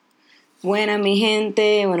Buenas mi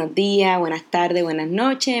gente, buenos días, buenas tardes, buenas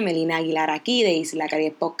noches. Melina Aguilar aquí de Isla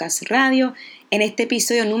Caribe Podcast Radio. En este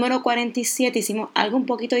episodio número 47 hicimos algo un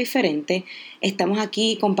poquito diferente. Estamos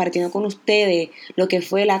aquí compartiendo con ustedes lo que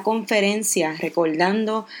fue la conferencia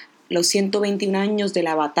recordando los 121 años de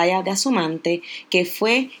la batalla de Asomante, que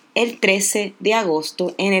fue el 13 de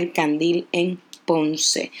agosto en el Candil en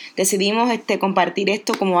Ponce. Decidimos compartir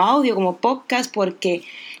esto como audio, como podcast, porque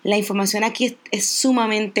la información aquí es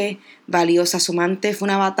sumamente valiosa. Asomante fue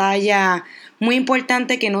una batalla muy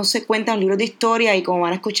importante que no se cuenta en los libros de historia, y como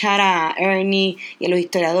van a escuchar a Ernie y a los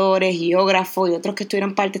historiadores, geógrafos y otros que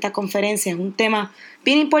estuvieron parte de esta conferencia, es un tema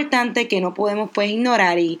bien importante que no podemos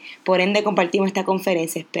ignorar, y por ende compartimos esta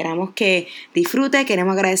conferencia. Esperamos que disfrute.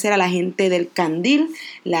 Queremos agradecer a la gente del Candil,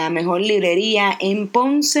 la mejor librería en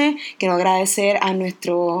Ponce. Quiero agradecer a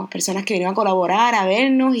nuestras personas que vinieron a colaborar, a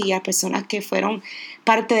vernos, y a personas que fueron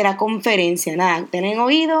parte de la conferencia. Nada, tienen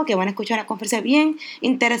oído que van a escuchar una conferencia bien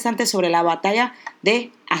interesante sobre la batalla de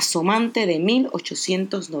Asomante de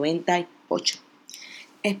 1898.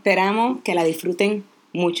 Esperamos que la disfruten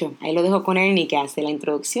mucho. Ahí lo dejo con Ernie, que hace la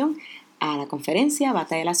introducción a la conferencia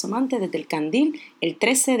Batalla del Asomante desde el Candil el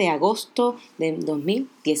 13 de agosto de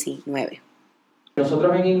 2019.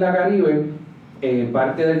 Nosotros en Isla Caribe,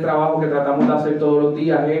 parte del trabajo que tratamos de hacer todos los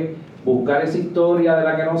días es buscar esa historia de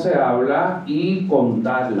la que no se habla y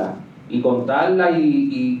contarla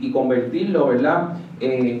y convertirlo, ¿verdad?,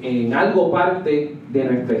 en algo parte de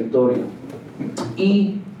nuestra historia.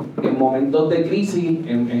 Y en momentos de crisis,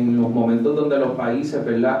 en los momentos donde los países,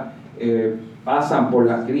 ¿verdad?, pasan por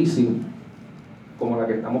la crisis como la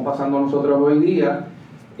que estamos pasando nosotros hoy día,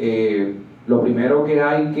 lo primero que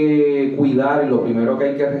hay que cuidar y lo primero que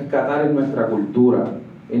hay que rescatar es nuestra cultura,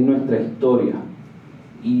 es nuestra historia.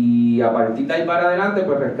 Y a partir de ahí para adelante,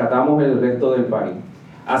 pues rescatamos el resto del país.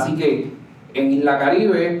 Así que en Isla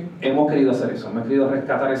Caribe hemos querido hacer eso, hemos querido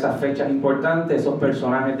rescatar esas fechas importantes, esos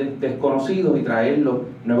personajes desconocidos, y traerlos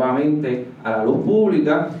nuevamente a la luz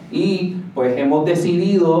pública. Y pues hemos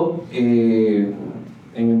decidido en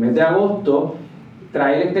el mes de agosto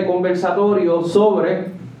traer este conversatorio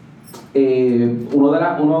sobre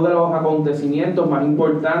uno de los acontecimientos más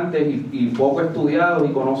importantes y poco estudiados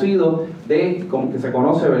y conocidos, como que se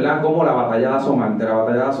conoce, ¿verdad?, como la batalla de Asomante. La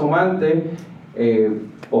batalla de Asomante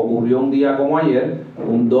ocurrió un día como ayer,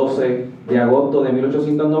 un 12 de agosto de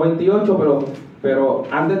 1898, pero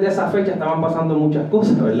antes de esa fecha estaban pasando muchas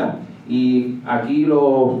cosas, ¿verdad? Y aquí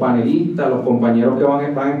los panelistas, los compañeros que van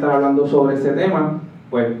a estar hablando sobre ese tema,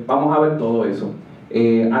 pues vamos a ver todo eso.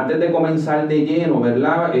 Antes de comenzar de lleno,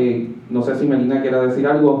 ¿verdad?, no sé si Melina quiere decir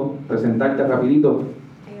algo, presentarte rapidito.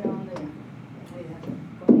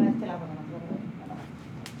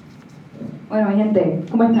 Bueno, mi gente,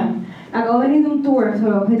 ¿cómo están? Acabo de venir de un tour,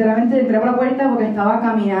 literalmente entré por la puerta porque estaba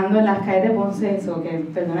caminando en las calles de Ponce, que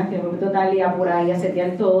perdona que fue total y apurar y a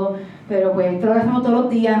setear todo, pero pues esto lo hacemos todos los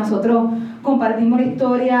días. Nosotros compartimos la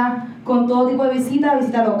historia con todo tipo de visita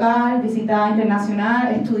local, visita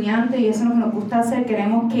internacional, estudiante, y eso es lo que nos gusta hacer.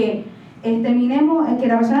 Queremos que terminemos, que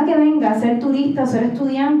la persona que venga a ser turista o ser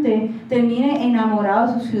estudiante termine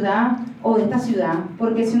enamorado de su ciudad o de esta ciudad,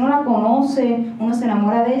 porque si uno la conoce, uno se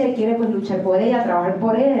enamora de ella y quiere pues luchar por ella, trabajar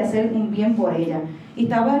por ella y hacer un bien por ella. Y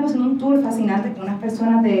estaba haciendo un tour fascinante con unas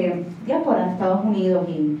personas de diáspora de Estados Unidos,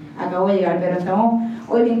 y acabo de llegar, pero estamos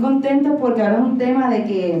hoy bien contentos porque ahora es un tema de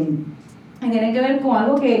que tiene que ver con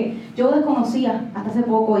algo que yo desconocía hasta hace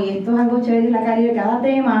poco, y esto es algo chévere de la Caribe. Cada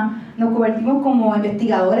tema nos convertimos como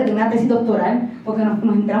investigadores de una tesis doctoral, porque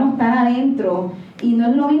nos entramos tan adentro, y no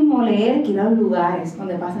es lo mismo leer que ir a los lugares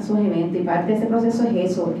donde pasan esos eventos, y parte de ese proceso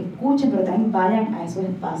es eso, que escuchen, pero también vayan a esos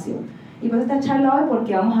espacios. Y por eso esta charla hoy,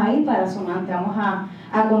 porque vamos a ir para Asomante, vamos a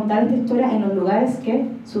contar esta historia en los lugares que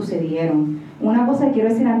sucedieron. Una cosa que quiero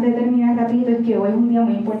decir antes de terminar rapidito es que hoy es un día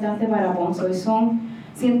muy importante para Ponce. Hoy son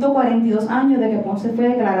 142 años de que Ponce fue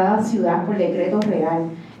declarada ciudad por decreto real,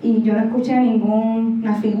 y yo no escuché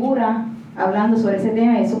ninguna figura hablando sobre ese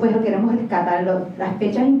tema, y eso pues lo queremos rescatarlo. Las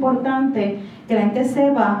fechas importantes, que la gente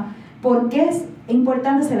sepa por qué es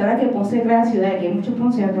importante celebrar que Ponce declara ciudad. Aquí hay muchos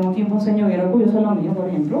ponceños, tengo aquí un ponceño bien orgulloso de lo mío, por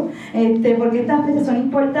ejemplo, porque estas fechas son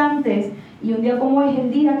importantes. Y un día como hoy es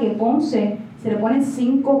el día que Ponce se le ponen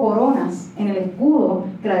 5 coronas en el escudo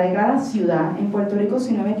que la declara ciudad. En Puerto Rico,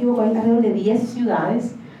 si no me equivoco, hay alrededor de 10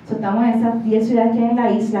 ciudades. Estamos en esas 10 ciudades que hay en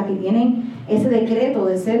la isla que tienen ese decreto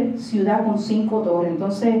de ser ciudad con 5 torres.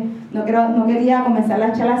 Entonces, no quería comenzar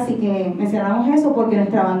la charla así que mencionamos eso, porque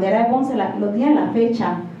nuestra bandera de Ponce lo tiene la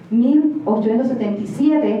fecha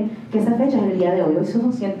 1877, que esa fecha es el día de hoy. Hoy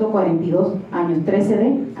son 142 años, 13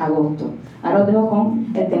 de agosto. Ahora os dejo con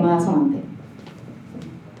el tema de Asomante.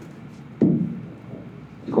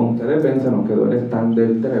 Y con como ustedes ven, se nos quedó el stand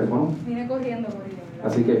del teléfono. Vine corriendo.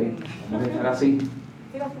 Así que vamos a estar así.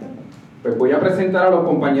 Pues voy a presentar a los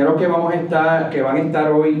compañeros que van a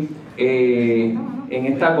estar hoy en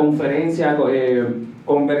esta conferencia,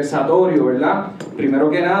 conversatorio, ¿verdad? Primero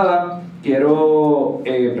que nada, quiero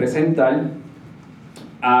presentar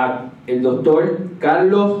a el doctor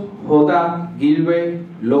Carlos J. Gilbert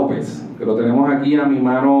López, que lo tenemos aquí a mi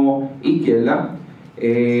mano izquierda,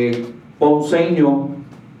 ponceño,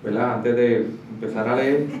 ¿verdad? Antes de empezar a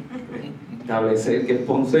leer, establecer que es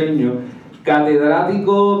ponceño,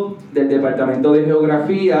 catedrático del Departamento de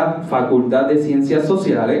Geografía, Facultad de Ciencias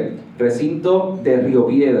Sociales, recinto de Río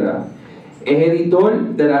Piedra. Es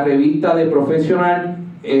editor de la revista de Professional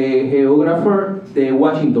Geographer de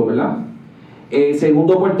Washington, ¿verdad?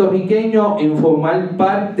 Segundo puertorriqueño en formar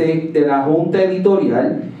parte de la junta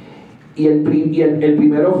editorial, y el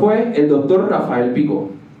primero fue el doctor Rafael Picó.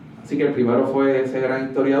 Así que el primero fue ese gran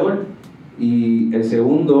historiador, y el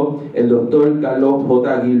segundo, el doctor Carlos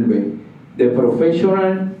J. Gilbert, de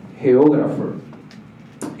Professional Geographer.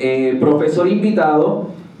 Profesor invitado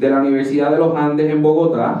de la Universidad de los Andes en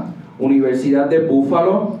Bogotá, Universidad de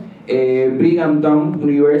Buffalo, Brigham Young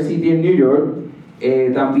University en New York.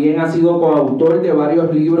 También ha sido coautor de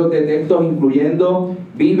varios libros de textos, incluyendo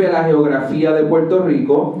Vive la Geografía de Puerto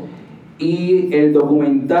Rico y el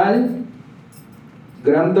documental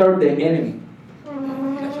Grandeur the Enemy.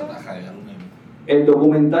 El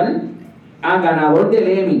documental ganador del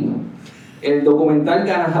Emmy. El documental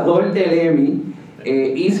ganador del Emmy,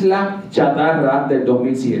 Isla Chatarra, del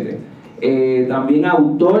 2007. También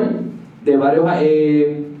autor de varios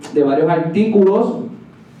artículos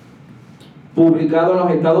publicados en los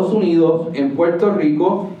Estados Unidos, en Puerto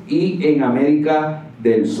Rico y en América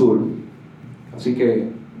del Sur. Así que,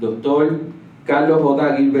 doctor Carlos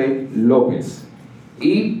J. Gilbert López.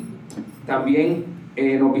 Y también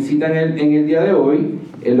nos visita en el día de hoy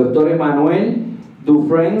el doctor Emanuel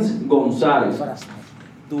Dufresne González.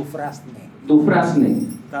 Dufresne.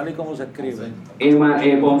 Tal y como se escribe.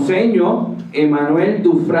 Ponceño Emanuel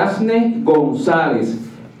Dufresne González,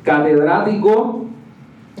 catedrático,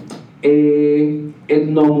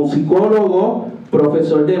 etnomusicólogo,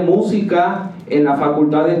 profesor de música en la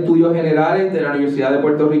Facultad de Estudios Generales de la Universidad de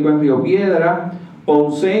Puerto Rico en Río Piedra,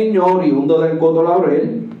 ponceño, oriundo del Coto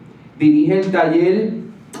Laurel. Dirige el taller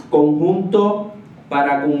Conjunto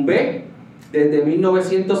Paracumbé desde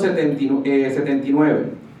 1979.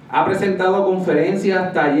 Ha presentado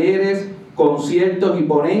conferencias, talleres, conciertos y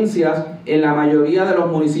ponencias en la mayoría de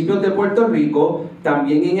los municipios de Puerto Rico,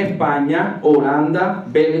 también en España, Holanda,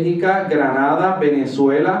 Bélgica, Granada,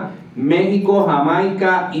 Venezuela, México,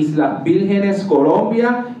 Jamaica, Islas Vírgenes,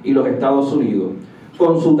 Colombia y los Estados Unidos.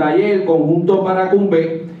 Con su taller Conjunto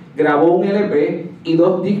Paracumbé grabó un LP y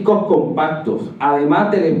 2 discos compactos,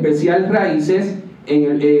 además del especial Raíces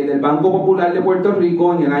del Banco Popular de Puerto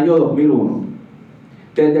Rico en el año 2001.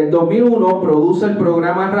 Desde el 2001 produce el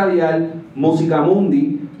programa radial Música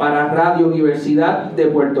Mundi para Radio Universidad de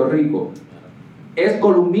Puerto Rico. Es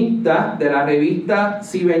columnista de la revista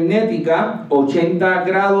cibernética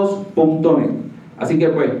 80grados.net. Así que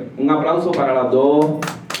pues, un aplauso para las dos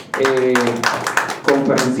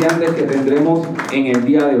conferenciantes que tendremos en el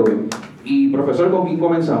día de hoy. Y profesor, ¿con quién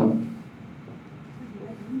comenzamos?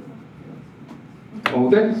 ¿Con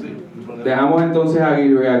usted? Sí. Dejamos entonces a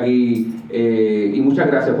Gilbert aquí, y muchas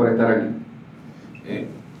gracias por estar aquí.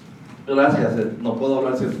 Gracias, no puedo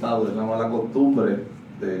hablar sentado, es la mala costumbre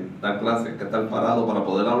de dar clases, que estar parado para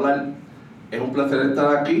poder hablar. Es un placer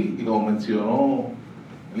estar aquí, y como mencionó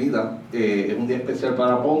Lida, es un día especial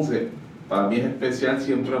para Ponce. Para mí es especial,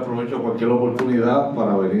 siempre aprovecho cualquier oportunidad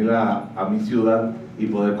para venir a mi ciudad y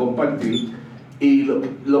poder compartir. Y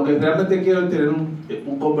lo que realmente quiero es tener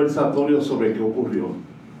un conversatorio sobre qué ocurrió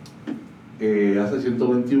hace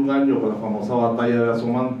 121 años con la famosa batalla de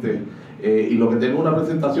Asomante, y lo que tengo es una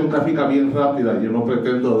presentación gráfica bien rápida. Yo no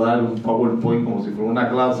pretendo dar un PowerPoint como si fuera una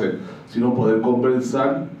clase, sino poder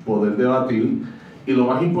conversar, poder debatir. Y lo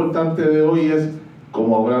más importante de hoy es,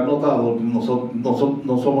 como habrán notado, no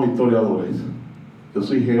somos historiadores. Yo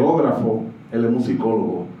soy geógrafo, él es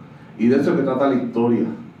musicólogo, y de eso es que trata la historia.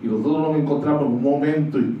 Y nosotros nos encontramos en un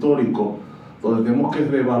momento histórico donde tenemos que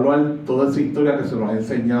reevaluar toda esa historia que se nos ha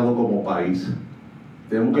enseñado como país.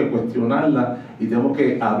 Tenemos que cuestionarla y tenemos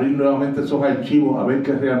que abrir nuevamente esos archivos a ver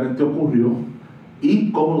qué realmente ocurrió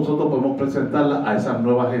y cómo nosotros podemos presentarla a esas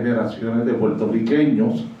nuevas generaciones de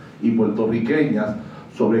puertorriqueños y puertorriqueñas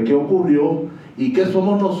sobre qué ocurrió y qué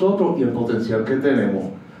somos nosotros y el potencial que tenemos.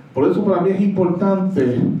 Por eso para mí es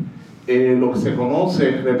importante lo que se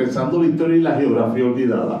conoce repensando la historia y la geografía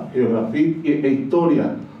olvidada. Geografía e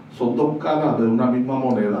historia son dos caras de una misma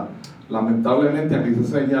moneda. lamentablemente aquí se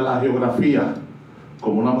enseña la geografía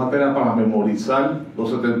como una materia para memorizar los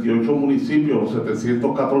 78 municipios, los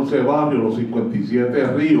 714 barrios, los 57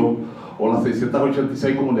 ríos o las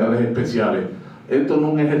 686 comunidades especiales. Esto no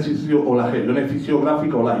es un ejercicio o las regiones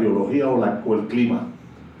fisiográficas o la geología o el clima.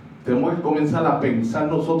 Tenemos que comenzar a pensar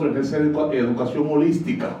nosotros en esa educación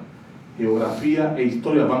holística. Geografía e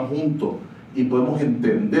historia van juntos y podemos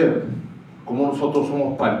entender cómo nosotros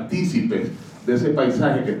somos partícipes de ese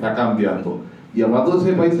paisaje que está cambiando. Y hablando de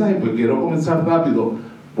ese paisaje, pues quiero comenzar rápido.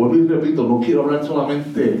 Vuelvo y repito, no quiero hablar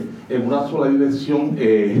solamente en una sola dirección,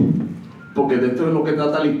 porque de esto es lo que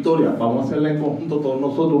trata la historia. Vamos a hacerla en conjunto todos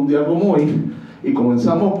nosotros un día como hoy. Y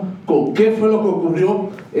comenzamos con qué fue lo que ocurrió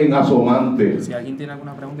en Asomante. Si alguien tiene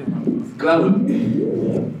alguna pregunta, claro,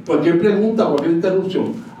 cualquier pregunta, cualquier interrupción.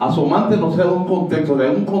 Asomante no se da un contexto, se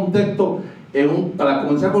da un contexto para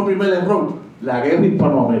comenzar con el primer error, la guerra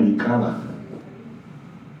hispanoamericana.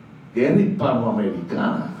 Guerra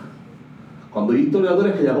hispanoamericana. Cuando hay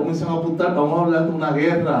historiadores que ya comienzan a apuntar, vamos a hablar de una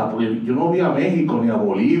guerra, porque yo no vi a México ni a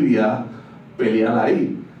Bolivia pelear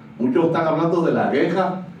ahí. Muchos están hablando de la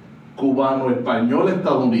guerra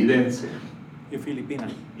cubano-español-estadounidense. Y Filipinas.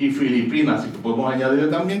 Y Filipinas, si podemos añadir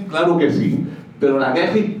también, claro que sí. Pero la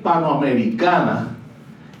guerra hispanoamericana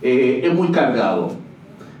es muy cargado.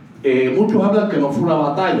 Muchos hablan que no fue una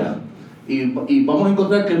batalla. Y vamos a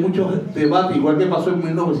encontrar que hay muchos debates, igual que pasó en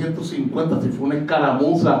 1950, si fue una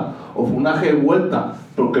escaramuza o fue una revuelta,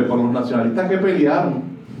 porque para los nacionalistas que pelearon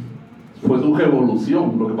fue su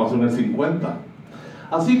revolución, lo que pasó en el 50.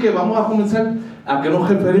 Así que vamos a comenzar a qué nos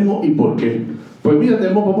referimos y por qué. Pues mira,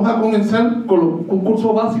 vamos a comenzar con un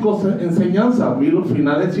curso básico de enseñanza,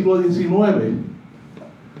 finales del siglo XIX.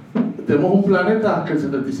 Tenemos un planeta que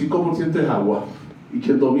el 75% es agua, y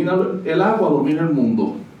quien domina el agua domina el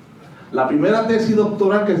mundo. La primera tesis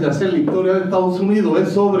doctoral que se hace en la historia de Estados Unidos es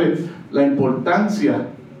sobre la importancia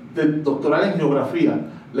doctoral en geografía,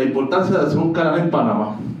 la importancia de hacer un canal en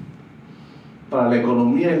Panamá para la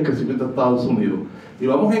economía y el crecimiento de Estados Unidos. Y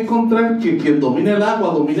vamos a encontrar que quien domina el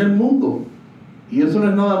agua domina el mundo. Y eso no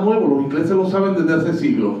es nada nuevo, los ingleses lo saben desde hace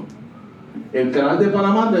siglos. El canal de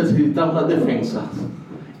Panamá necesita unas defensas.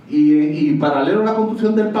 Y paralelo a la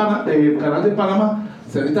construcción del canal de Panamá,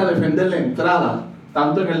 se necesita defender la entrada,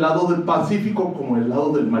 tanto en el lado del Pacífico como en el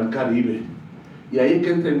lado del Mar Caribe. Y ahí es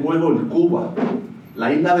que entra en juego el Cuba,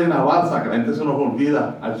 la isla de Navaza, que la gente se nos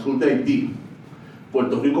olvida, al sur de Haití,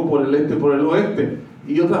 Puerto Rico por el este y por el oeste,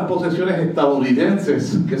 y otras posesiones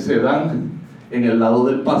estadounidenses que se dan en el lado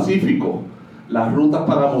del Pacífico, las rutas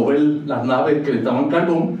para mover las naves que estaban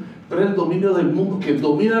carbón, pero el dominio del mundo, que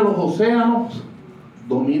domina los océanos,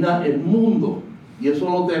 domina el mundo, y eso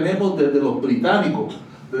lo tenemos desde los británicos,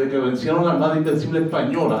 desde que vencieron la Armada Invencible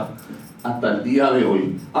Española hasta el día de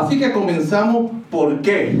hoy. Así que comenzamos por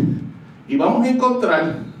qué, y vamos a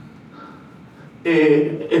encontrar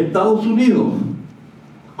Estados Unidos,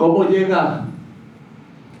 cómo llega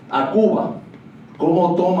a Cuba,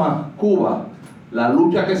 cómo toma Cuba, la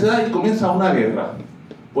lucha que se da y comienza una guerra.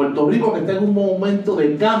 Puerto Rico, que está en un momento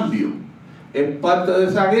de cambio, es parte de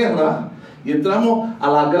esa guerra, y entramos a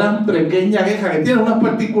la gran pequeña guerra que tiene unas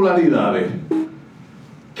particularidades.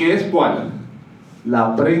 ¿Qué es cuál?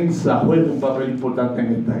 La prensa juega un papel importante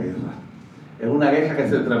en esta guerra. Es una guerra que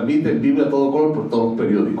se transmite en vivo a todo color por todos los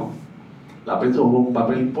periódicos. La prensa juega un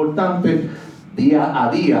papel importante día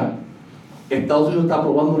a día. Estados Unidos está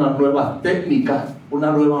probando unas nuevas técnicas,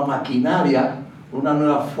 una nueva maquinaria, una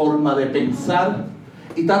nueva forma de pensar,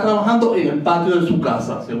 y está trabajando en el patio de su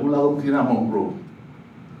casa, según la doctrina Monroe,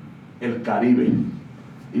 el Caribe.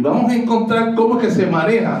 Y vamos a encontrar cómo es que se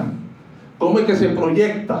maneja, cómo es que se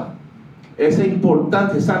proyecta esa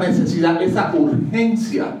importancia, esa necesidad, esa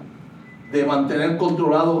urgencia de mantener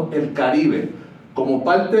controlado el Caribe como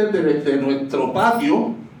parte de nuestro patio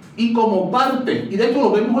y como parte, y de hecho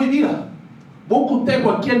lo vemos hoy día. Busque usted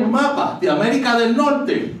cualquier mapa de América del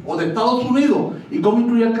Norte o de Estados Unidos y cómo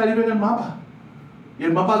incluye el Caribe en el mapa. Y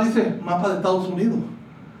el mapa dice mapa de Estados Unidos,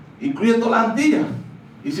 incluye todas las Antillas,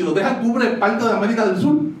 y si lo deja cubre parte de América del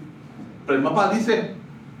Sur, pero el mapa dice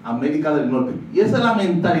América del Norte. Y esa es la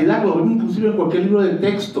mentalidad que lo vemos inclusive en cualquier libro de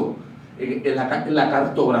texto, en la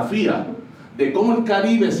cartografía, de cómo el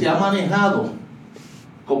Caribe se ha manejado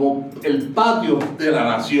como el patio de la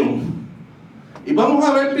nación. Y vamos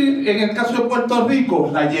a ver en el caso de Puerto Rico,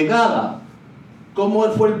 la llegada, cómo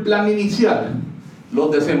fue el plan inicial,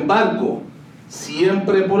 los desembarcos,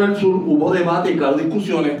 siempre por el sur, hubo debate y claro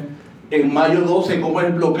discusiones. En mayo 12, cómo es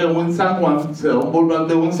el bloqueo en San Juan, se da un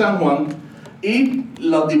bombardeo en San Juan, y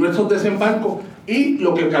los diversos desembarcos y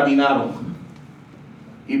lo que caminaron.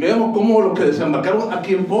 Y vemos cómo los que desembarcaron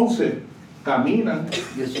aquí en Ponce caminan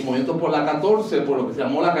y en su movimiento por la 14, por lo que se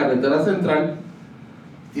llamó la carretera central,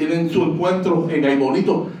 tienen su encuentro en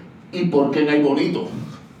Aybonito. ¿Y por qué en Aybonito?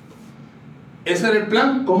 Ese era el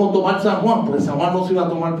plan, cómo tomar San Juan, porque San Juan no se iba a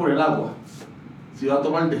tomar por el agua, se iba a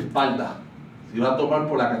tomar de espalda, se iba a tomar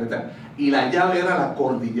por la carretera. Y la llave era la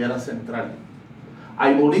cordillera central.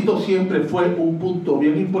 Aybonito siempre fue un punto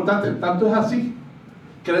bien importante, tanto es así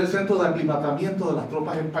que era el centro de aclimatamiento de las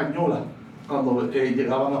tropas españolas cuando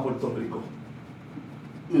llegaban a Puerto Rico.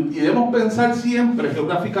 Y debemos pensar siempre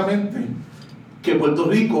geográficamente que Puerto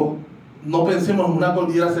Rico, no pensemos en una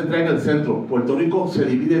cordillera central en el centro. Puerto Rico se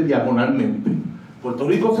divide diagonalmente. Puerto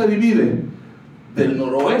Rico se divide del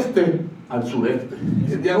noroeste al sureste.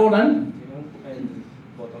 Es diagonal. Tiene el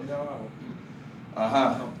botón de abajo.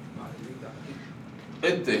 Ajá.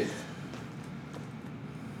 Este.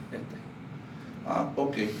 Ah,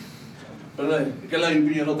 ok. Pero es que la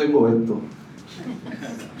yo no tengo esto.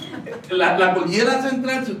 La cordillera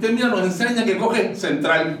central, si usted mira, nos enseña que coge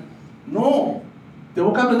central. No.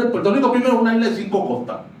 Tenemos que aprender. Puerto Rico primero es una isla de 5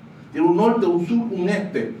 costas. Tiene un norte, un sur, un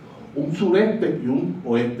este, un sureste y un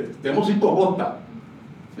oeste. Tenemos 5 costas.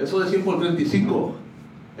 Eso de 100 por 35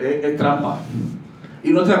 es trampa.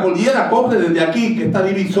 Y nuestra cordillera coge desde aquí, que esta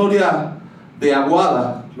divisoria de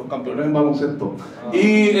Aguada, los campeones en baloncesto,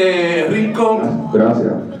 y Rincón.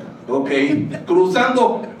 Gracias. Ok,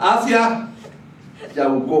 cruzando hacia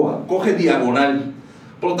Yabucoa, coge diagonal.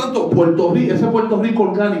 Por lo tanto, Puerto Rico, ese Puerto Rico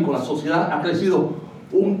orgánico, la sociedad ha crecido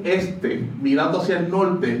un este mirando hacia el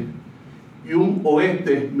norte y un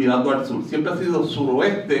oeste mirando al sur. Siempre ha sido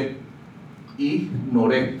suroeste y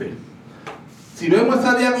noreste. Si vemos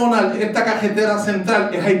esa diagonal, esta cajetera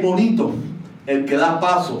central es Aybonito, el que da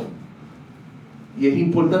paso. Y es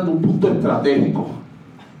importante, un punto estratégico.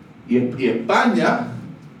 Y España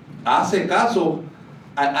hace caso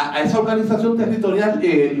a esa organización territorial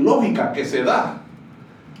lógica que se da.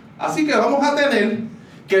 Así que vamos a tener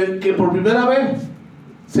que por primera vez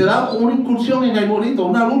se da una incursión en Aybonito,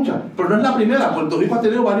 una lucha, pero no es la primera. Puerto Rico ha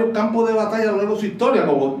tenido varios campos de batalla a lo largo de su historia,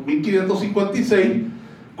 como 1556,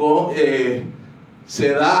 se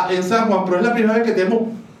da en San Juan, pero es la primera vez que tenemos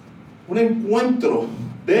un encuentro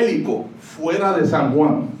bélico fuera de San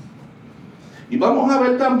Juan. Y vamos a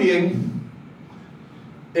ver también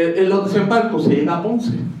en los desembarcos. Se llega a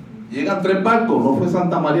Ponce, llegan 3 barcos, no fue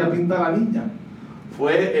Santa María Pinta la Niña,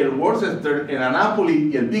 fue el Worcester, el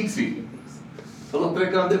Anápolis y el Dixie. Son los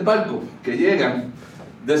 3 grandes barcos que llegan,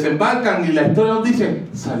 desembarcan, y la historia nos dice: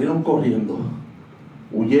 salieron corriendo,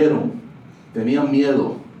 huyeron, tenían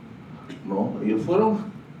miedo. No, ellos fueron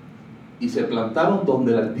y se plantaron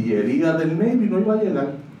donde la artillería del Navy no iba a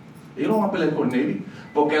llegar. Ellos no van a pelear con el Navy,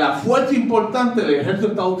 porque la fuerza importante del ejército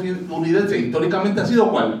estadounidense históricamente ha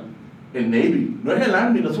sido ¿cuál? El Navy. No es el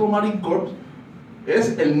Army, no es el Marine Corps,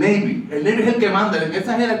 es el Navy. El Navy es el que manda. En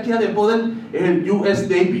esa jerarquía de poder es el US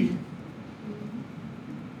Navy.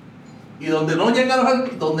 Y donde no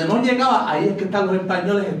llegaba, ahí es que están los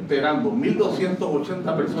españoles esperando.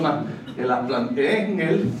 1280 personas en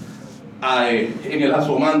el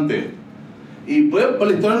asomante. Y pues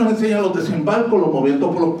la historia nos enseña los desembarcos, los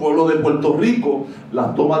movimientos por los pueblos de Puerto Rico,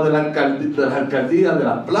 las tomas de las alcaldías, de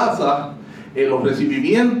las plazas, los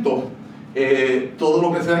recibimientos, todo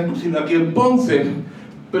lo que se da inclusive aquí en Ponce.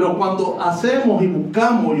 Pero cuando hacemos y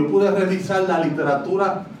buscamos, yo pude revisar la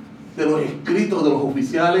literatura de los escritos de los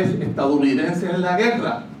oficiales estadounidenses en la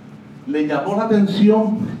guerra, le llamó la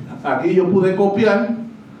atención, aquí yo pude copiar,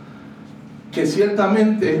 que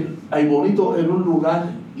ciertamente Aybonito era un lugar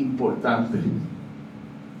importante.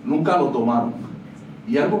 Nunca lo tomaron.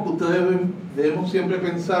 Y algo que ustedes debemos siempre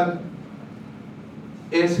pensar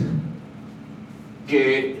es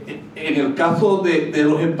que en el caso de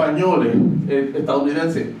los españoles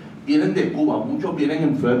estadounidenses, vienen de Cuba, muchos vienen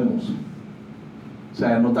enfermos. O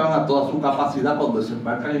sea, no estaban a toda su capacidad cuando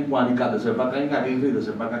desembarcan en Guánica, desembarcan en Aguirre y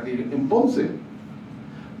desembarcan aquí en Ponce.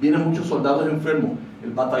 Vienen muchos soldados enfermos.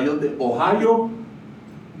 El batallón de Ohio,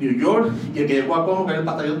 New York, y el que llegó a Como, que es el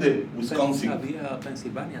batallón de Wisconsin. Había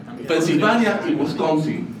Pensilvania también. Pensilvania y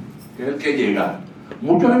Wisconsin, que es el que llega.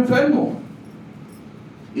 Muchos enfermos.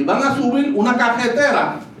 Y van a subir una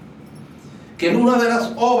carretera, que es una de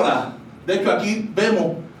las obras. De hecho, aquí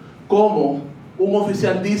vemos cómo un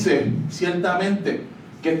oficial dice ciertamente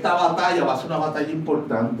que esta batalla va a ser una batalla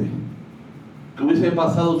importante. ¿Qué hubiese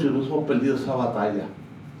pasado si hubiésemos perdido esa batalla?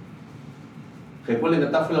 Recuerden que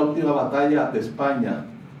esta fue la última batalla de España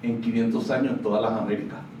en 500 años en todas las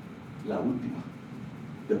Américas. La última.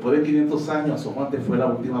 Después de 500 años, Asomante fue la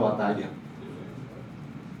última batalla.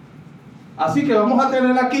 Así que vamos a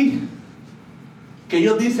tener aquí que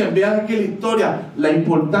ellos dicen, vean aquí la historia, la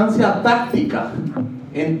importancia táctica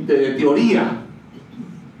de teoría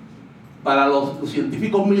para los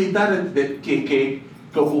científicos militares que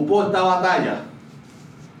ocupó esta batalla.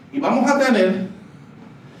 Y vamos a tener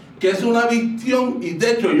que es una visión, y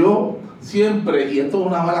de hecho yo siempre, y esto es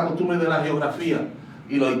una mala costumbre de la geografía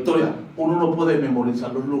y la historia, uno no puede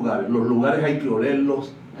memorizar los lugares hay que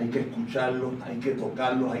olerlos, hay que escucharlos, hay que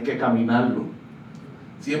tocarlos, hay que caminarlos.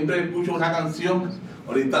 Siempre escucho una canción,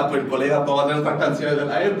 ahorita pues el colega va a tener otras canciones de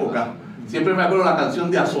la época, siempre me acuerdo la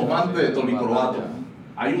canción de Asomante de Tony Croato.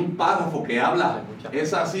 Hay un párrafo que habla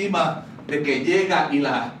esa cima de que llega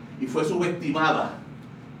y fue subestimada,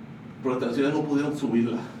 pero los estaciones no pudieron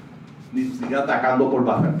subirla, ni siquiera atacando por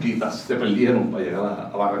Barranquitas, se perdieron para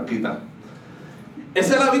llegar a Barranquitas.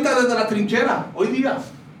 Esa es la vista desde la trinchera hoy día.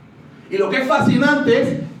 Y lo que es fascinante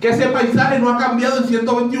es que ese paisaje no ha cambiado en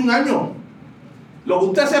 121 años. Lo que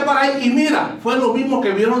usted se para ahí y mira, fue lo mismo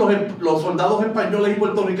que vieron los soldados españoles y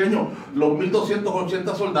puertorriqueños, los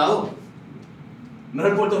 1280 soldados. No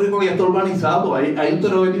es el Puerto Rico que ya está urbanizado, ahí usted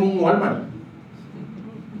no ve ningún Walmart.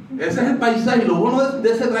 Ese es el paisaje, y lo bueno de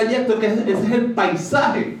ese trayecto es que ese es el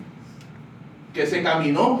paisaje que se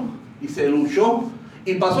caminó y se luchó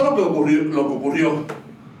y pasó lo que ocurrió.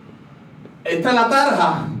 Esta es la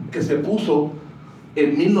tarja que se puso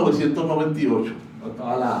en 1998.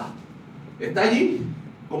 Está allí,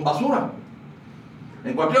 con basura.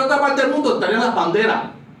 En cualquier otra parte del mundo estarían las banderas.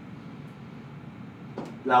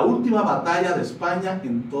 La última batalla de España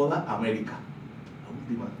en toda América. La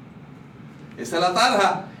última. Esa es la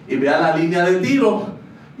tarja. Y vea la línea de tiro.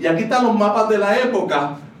 Y aquí están los mapas de la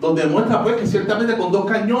época, donde muestra pues que ciertamente con 2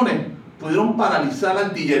 cañones pudieron paralizar la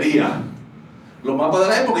artillería. Los mapas de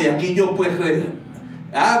la época, y aquí yo pues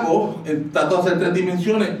trato de hacer 3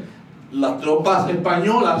 dimensiones: las tropas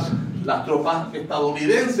españolas, las tropas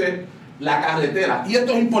estadounidenses, la carretera. Y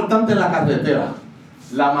esto es importante, la carretera.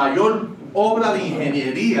 La mayor obra de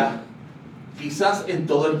ingeniería quizás en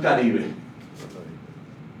todo el Caribe.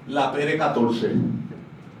 La PR-14.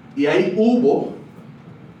 Y ahí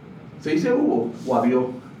 ¿se dice hubo o había?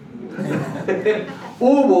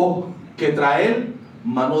 Hubo que traer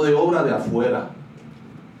mano de obra de afuera.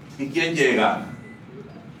 ¿Y quién llega?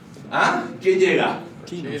 ¿Quién llega?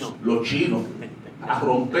 Chinos. Los chinos. A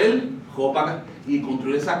romper Jopa y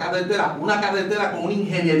construir esa carretera. Una carretera con una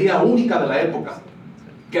ingeniería única de la época.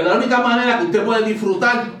 Que la única manera que usted puede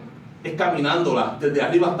disfrutar es caminándola desde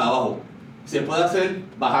arriba hasta abajo. Se puede hacer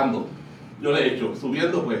bajando. Yo le he hecho,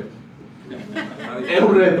 subiendo pues. Es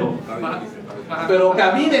un reto. Pero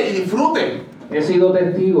camine y disfrute. He sido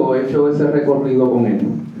testigo, he hecho ese recorrido con él.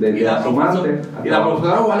 Desde Asomante. Y la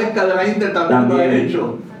profesora Waleska de la Inter también lo ha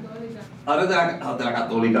hecho. Ahora es de la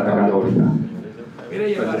Católica. Mire,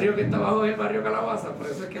 y el barrio que está abajo es el barrio Calabaza, por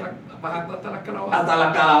eso es que bajando hasta las calabazas. Hasta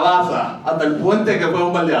las calabazas, hasta el puente que fue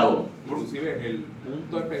bombardeado. Inclusive el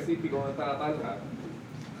punto específico donde está la tarja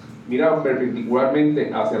mira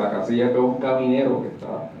perpendicularmente hacia la casilla de un caminero que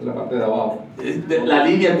está en la parte de abajo. La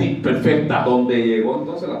línea perfecta. Donde llegó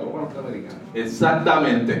entonces la tropa norteamericana.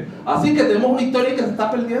 Exactamente. Así que tenemos una historia que se está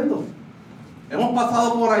perdiendo. Hemos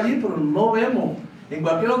pasado por allí, pero no vemos. En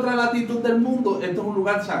cualquier otra latitud del mundo, esto es un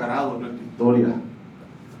lugar sagrado en nuestra historia.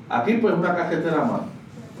 Aquí pues una carretera más.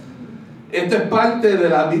 Esto es parte de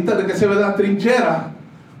la vista de que se ve de las trincheras.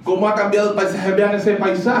 Cómo ha cambiado el paisaje. Vean ese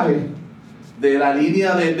paisaje de la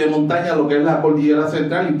línea de montaña, lo que es la cordillera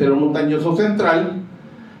central, interior montañoso central.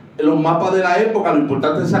 Los mapas de la época, lo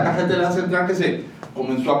importante de esa carretera central que se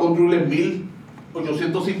comenzó a construir en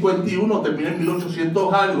 1851, termina en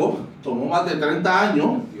 1800 algo, tomó más de 30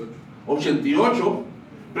 años, 88,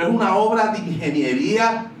 pero es una obra de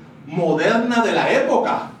ingeniería moderna de la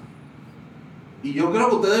época. Y yo creo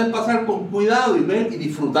que ustedes deben pasar con cuidado y ver y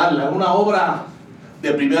disfrutarla. Es una obra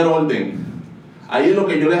de primer orden. Ahí es lo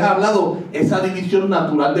que yo les he hablado, esa división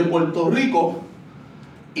natural de Puerto Rico.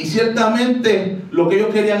 Y ciertamente lo que ellos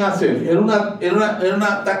querían hacer era una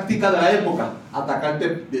táctica de la época, atacarte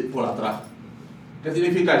por atrás. ¿Qué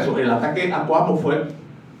significa eso? El ataque a Coamo fue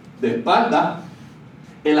de espalda.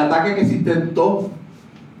 El ataque que se intentó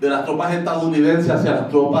de las tropas estadounidenses hacia las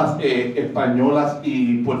tropas españolas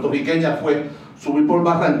y puertorriqueñas fue subir por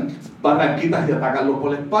Barranquitas y atacarlos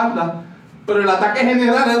por la espalda. Pero el ataque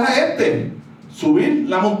general era subir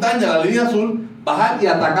la montaña, la línea azul, bajar y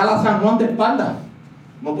atacar a San Juan de espalda,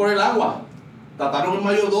 no por el agua. Trataron en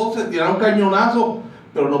mayo 12, tiraron cañonazos,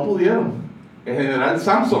 pero no pudieron. El general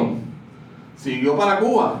Sampson siguió para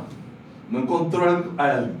Cuba, no encontró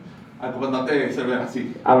al comandante Cervera.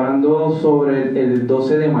 Sí. Hablando sobre el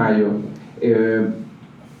 12 de mayo,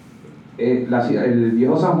 el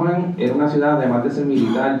viejo San Juan era una ciudad, además de ser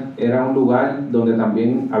militar, era un lugar donde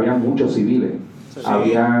también había muchos civiles. Sí.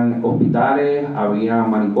 Habían hospitales, había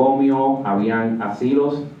manicomios, habían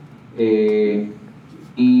asilos.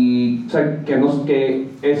 Y o sea, que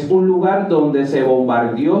es un lugar donde se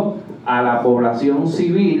bombardeó a la población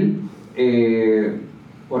civil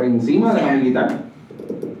por encima de la militar.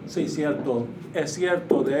 Sí, cierto. Es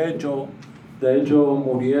cierto. De hecho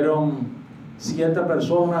murieron 7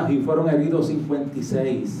 personas y fueron heridos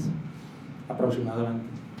 56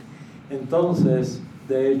 aproximadamente. Entonces,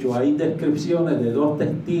 de hecho, hay descripciones de 2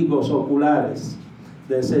 testigos oculares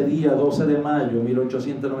de ese día, 12 de mayo de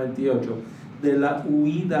 1898, de la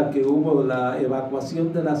huida que hubo, la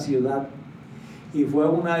evacuación de la ciudad. Y fue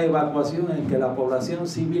una evacuación en que la población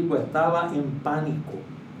civil pues, estaba en pánico.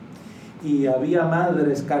 Y había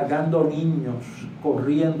madres cargando niños,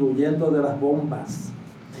 corriendo, huyendo de las bombas.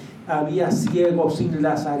 Había ciegos sin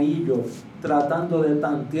lazarillos, tratando de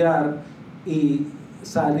tantear y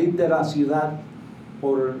salir de la ciudad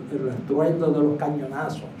por el estruendo de los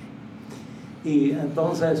cañonazos. Y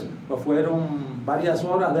entonces pues, fueron varias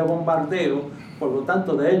horas de bombardeo. Por lo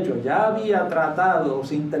tanto, de hecho, ya había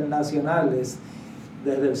tratados internacionales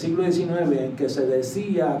desde el siglo XIX en que se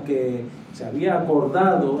decía que se había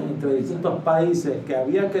acordado entre distintos países que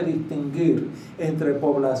había que distinguir entre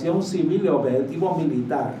población civil y objetivo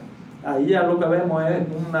militar. Ahí ya lo que vemos es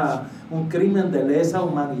un crimen de lesa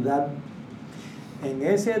humanidad. En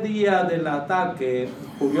ese día del ataque,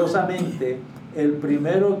 curiosamente, el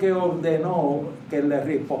primero que ordenó que le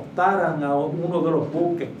ripostaran a uno de los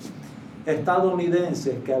buques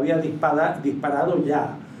estadounidenses que había disparado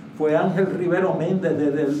ya fue Ángel Rivero Méndez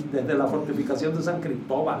desde la fortificación de San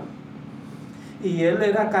Cristóbal. Y él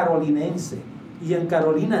era carolinense, y en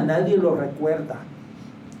Carolina nadie lo recuerda.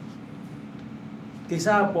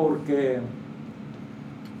 Quizá porque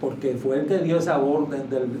fue el que dio esa orden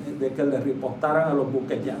de que le ripostaran a los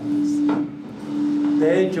buques yanquis.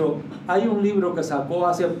 De hecho, hay un libro que sacó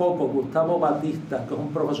hace poco Gustavo Batista, que es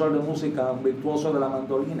un profesor de música, un virtuoso de la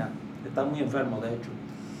mandolina, está muy enfermo de hecho.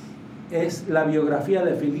 Es la biografía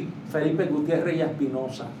de Felipe Gutiérrez y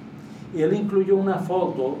Espinosa. Y él incluyó una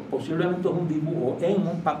foto, posiblemente es un dibujo, en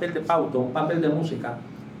un papel de pauta, un papel de música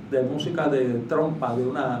de trompa, de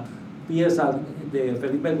una pieza de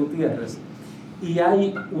Felipe Gutiérrez. Y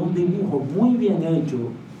hay un dibujo muy bien hecho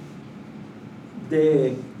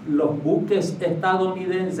de los buques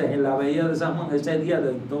estadounidenses en la bahía de San Juan ese día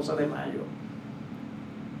del 12 de mayo.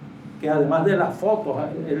 Que además de las fotos,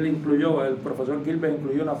 el profesor Gilbert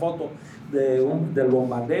incluyó una foto del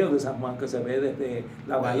bombardeo de San Juan que se ve desde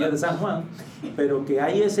la bahía de San Juan, pero que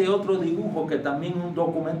hay ese otro dibujo que también es un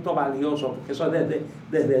documento valioso, porque eso es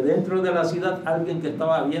desde dentro de la ciudad alguien que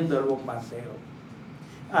estaba viendo el bombardeo.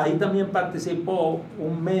 Ahí también participó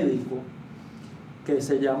un médico que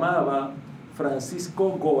se llamaba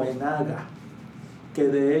Francisco Goenaga, que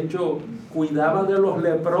de hecho cuidaba de los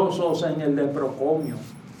leprosos en el leprocomio.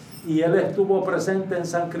 Y él estuvo presente en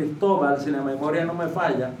San Cristóbal, si la memoria no me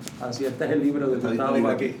falla, así este es el libro de Gustavo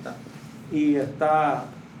Batista. Y está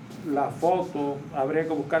la foto, habría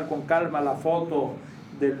que buscar con calma la foto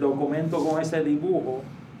del documento con ese dibujo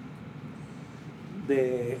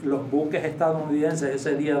de los buques estadounidenses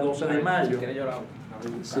ese día 12 de mayo.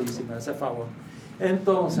 Sí, me hace favor.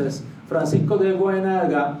 Entonces, Francisco de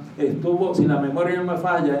Goenaga estuvo, si la memoria no me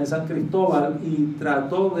falla, en San Cristóbal y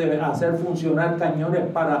trató de hacer funcionar cañones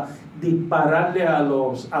para dispararle a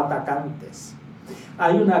los atacantes.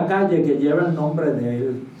 Hay una calle que lleva el nombre de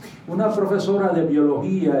él. Una profesora de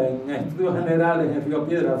biología en estudios generales en Río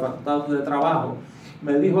Piedras, Facultad de Trabajo,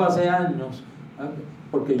 me dijo hace años,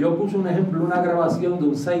 porque yo puse un ejemplo, una grabación de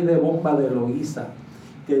un 6 de bomba de Loíza,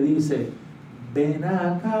 que dice: ven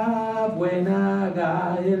acá,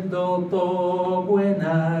 Buenaga, el doctor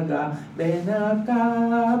Buenaga. Ven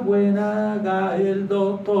acá, Buenaga, el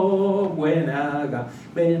doctor Buenaga.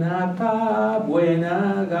 Ven acá,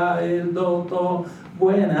 Buenaga, el doctor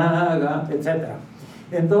Buenaga, etc.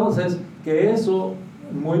 Entonces, que eso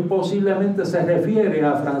muy posiblemente se refiere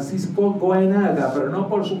a Francisco Goenaga, pero no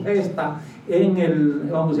por su gesta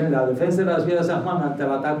en la defensa de la ciudad de San Juan ante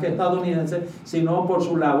el ataque estadounidense, sino por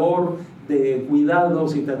su labor de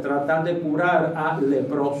cuidados y de tratar de curar a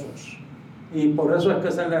leprosos. Y por eso es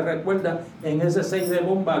que se le recuerda en ese 6 de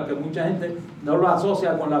bomba, que mucha gente no lo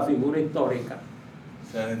asocia con la figura histórica.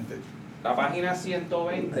 Excelente. La página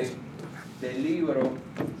 120 del libro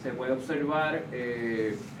se puede observar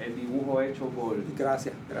el dibujo hecho por...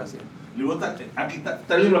 Gracias. El libro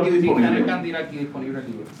está el libro aquí disponible. Sí, Candil aquí disponible el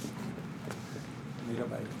libro. Mira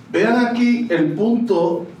para ahí. Vean aquí el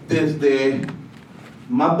punto desde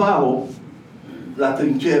más bajo, la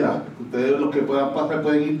trinchera. Ustedes, los que puedan pasar,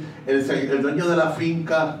 pueden ir. El dueño de la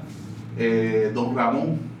finca, don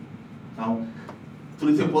Ramón, ¿no? tú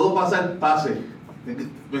dices, ¿puedo pasar? Pase.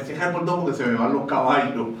 Me cierra el portón porque se me van los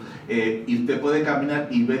caballos. Y usted puede caminar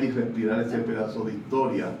y ver y respirar ese pedazo de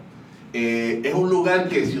historia. Es un lugar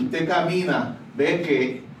que si usted camina, ve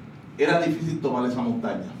que era difícil tomar esa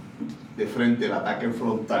montaña de frente, el ataque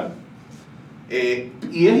frontal.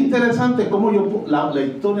 Y es interesante cómo la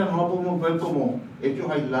historia no la podemos ver como hechos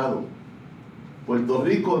aislados. Puerto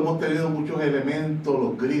Rico hemos tenido muchos elementos,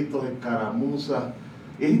 los gritos, escaramuzas.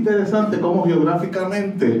 Y es interesante cómo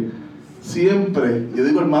geográficamente siempre, yo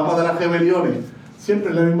digo el mapa de las rebeliones, siempre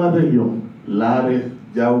es la misma región. Lares,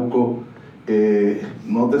 Yauco,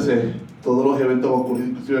 nótese todos los eventos ocurridos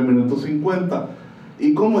inclusive en 1950.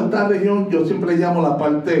 Y como esta región, yo siempre le llamo la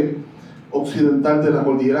parte occidental de la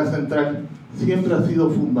cordillera central, siempre ha sido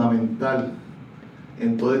fundamental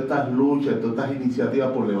en todas estas luchas, en todas estas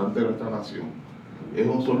iniciativas por levante de nuestra nación.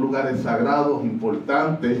 Son lugares sagrados,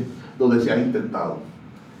 importantes, donde se ha intentado.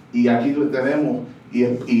 Y aquí lo tenemos,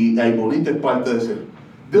 y Aybonito es parte de eso.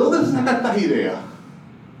 ¿De dónde se sacan estas ideas?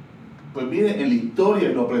 Pues mire, en la historia,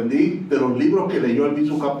 lo aprendí de los libros que leyó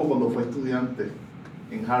Albizu Campos cuando fue estudiante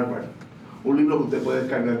en Harvard. Un libro que usted puede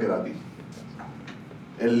descargar gratis.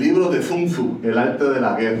 El libro de Sun Tzu, El arte de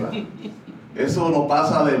la guerra. Eso no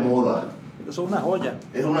pasa de moda. Eso es una joya.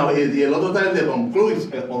 Y el otro está el de Von Cluis,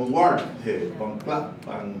 Onward, Von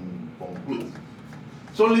Cluis.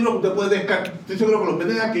 Son libros que usted puede descargar. Estoy seguro que los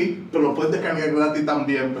venden aquí, pero los pueden descargar gratis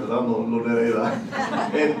también, ¿verdad? No le da.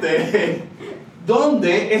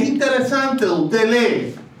 Donde es interesante, usted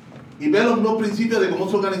lee y ve los nuevos principios de cómo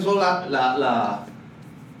se organizó la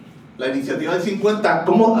iniciativa del 50,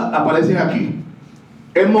 cómo aparecen aquí.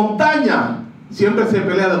 En montaña siempre se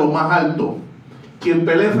pelea de lo más alto. Quien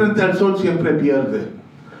pelea frente al sol siempre pierde.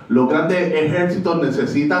 Los grandes ejércitos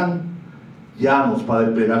necesitan llanos para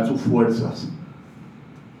desplegar sus fuerzas.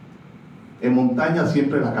 En montaña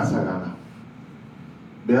siempre la casa gana.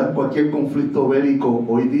 Vean cualquier conflicto bélico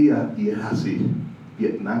hoy día y es así.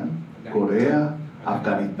 Vietnam, Corea,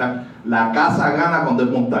 Afganistán. La casa gana cuando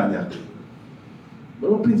es montaña.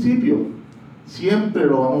 Los principios siempre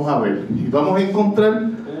lo vamos a ver. Y vamos a encontrar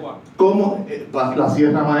como la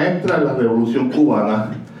Sierra Maestra en la Revolución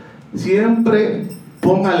Cubana. Siempre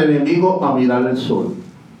ponga al enemigo a mirar el sol.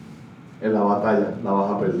 En la batalla la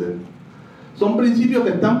vas a perder. Son principios que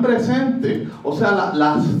están presentes. O sea,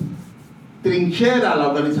 las trincheras, la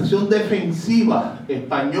organización defensiva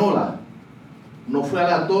española no fue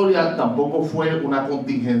aleatoria, tampoco fue una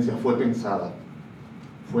contingencia, fue pensada.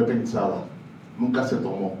 Fue pensada. Nunca se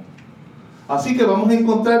tomó. Así que vamos a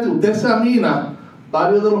encontrar, usted examina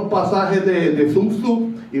varios de los pasajes de Sun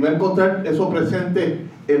Tzu y va a encontrar eso presente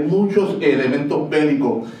en muchos elementos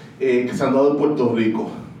bélicos que se han dado en Puerto Rico.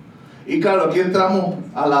 Y claro, aquí entramos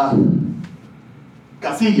a las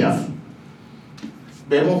casillas.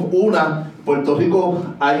 Vemos Puerto Rico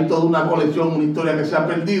hay toda una colección, una historia que se ha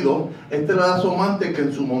perdido. Esta es la asomante que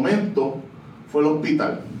en su momento fue el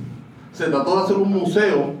hospital. Se trató de hacer un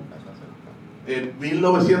museo en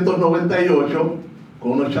 1998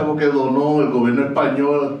 con unos chavos que donó el gobierno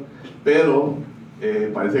español, pero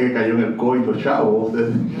parece que cayó en el COVID los chavos,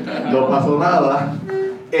 no pasó nada.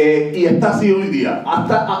 Y está así hoy día,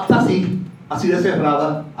 hasta así de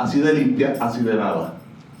cerrada, así de limpia, así de nada.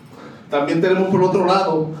 También tenemos por otro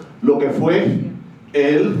lado lo que fue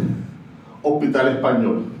el Hospital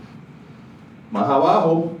Español. Más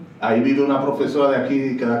abajo, ahí vive una profesora de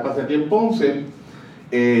aquí que da clase aquí en Ponce,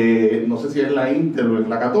 no sé si es la Inter o en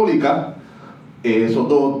la Católica, son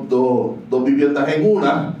dos viviendas en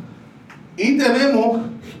una. Y tenemos,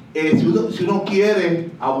 si uno quiere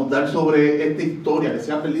abundar sobre esta historia que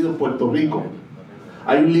se ha perdido en Puerto Rico,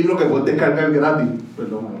 hay un libro que puedes descargar gratis,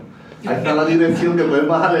 perdón. Ahí está la dirección que puedes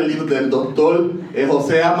bajar, el libro del doctor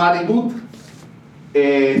José Amaribut. Y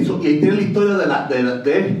ahí tiene la historia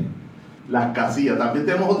de las casillas. También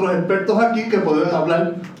tenemos otros expertos aquí que pueden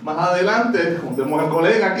hablar más adelante. Tenemos al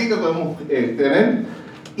colega aquí que podemos tener.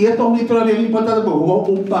 Y esto es una historia bien importante porque jugó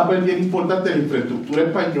un papel bien importante en la infraestructura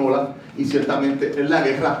española y ciertamente en la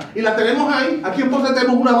guerra. Y la tenemos ahí. Aquí en Ponce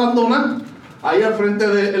tenemos una abandonada, ahí al frente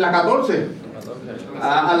de la 14,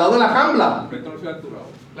 al lado de la Rambla.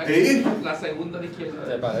 La segunda de izquierda.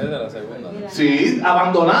 Se parece de la segunda. Sí,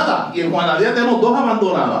 abandonada. Y en Juanadía tenemos 2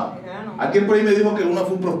 abandonadas. Alguien por ahí me dijo que una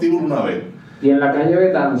fue un prostíbulo una vez. Y en la calle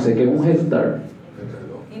Betance, que es un Head Start,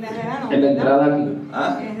 en la entrada aquí.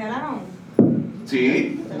 ¿Ah? ¿En Regalón?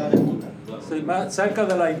 Sí. Sí, más cerca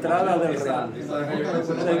de la entrada del Real.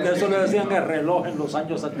 Que eso le decían el reloj en los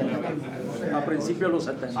años 70, a principios de los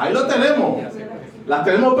 70. Ahí lo tenemos. Las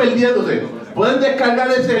tenemos perdiéndose. Pueden descargar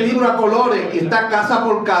ese libro a colores y está casa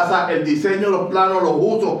por casa, el diseño, los planos, los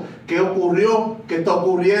usos, qué ocurrió, qué está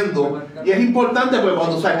ocurriendo. Y es importante porque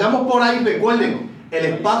cuando salgamos por ahí, recuerden, el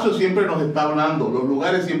espacio siempre nos está hablando, los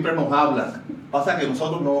lugares siempre nos hablan. Pasa que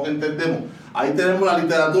nosotros no entendemos. Ahí tenemos la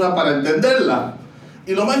literatura para entenderla.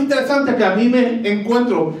 Y lo más interesante que a mí me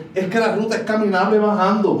encuentro es que la ruta es caminable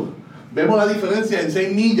bajando. Vemos la diferencia en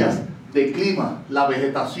 6 millas de clima, la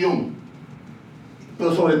vegetación.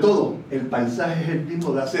 Pero sobre todo, el paisaje es el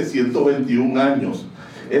mismo de hace 121 años.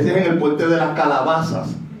 Ese es en el puente de las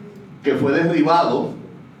Calabazas, que fue derribado,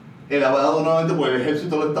 elaborado nuevamente por el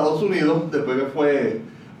ejército de Estados Unidos, después que fue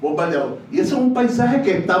bombardeado. Y ese es un paisaje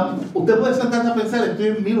que está, usted puede sentarse a pensar, estoy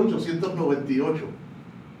en 1898,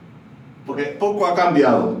 porque poco ha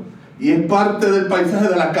cambiado. Y es parte del paisaje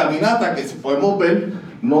de la caminata que podemos ver,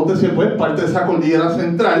 nótese pues, parte de esa cordillera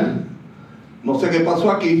central, no sé qué pasó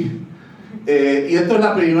aquí. Y esto es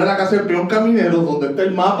la primera casa del peón caminero, donde está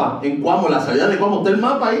el mapa, en Cuamo, la salida de Cuamo, está el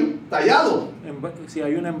mapa ahí, tallado. Si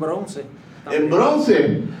hay uno en bronce. En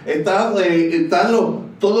bronce están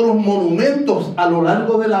todos los monumentos a lo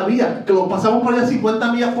largo de la vía, que los pasamos por allá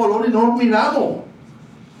 50 millas por hora y no los miramos.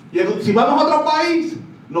 Y si vamos a otro país,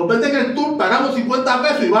 nos venden el tour, pagamos 50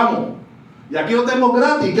 pesos y vamos. Y aquí lo tenemos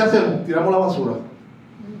gratis, ¿qué hacemos? Tiramos la basura.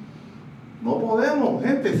 No podemos,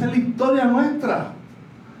 gente, esa es la historia nuestra.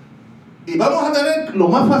 Y vamos a tener lo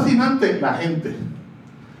más fascinante, la gente.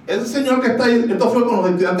 Ese señor que está ahí, esto fue con los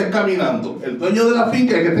estudiantes caminando. El dueño de la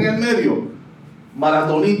finca, el que está en el medio,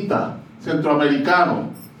 maratonista, centroamericano,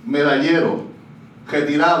 medallero,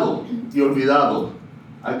 retirado y olvidado.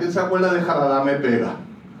 ¿Alguien se acuerda de Jaradame Pega?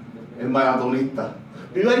 El maratonista.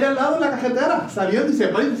 Vive allá al lado de la carretera, saliendo y se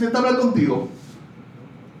para y se sienta a hablar contigo.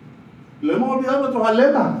 Lo hemos olvidado nuestros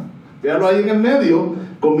atletas. Véanlo ahí en el medio,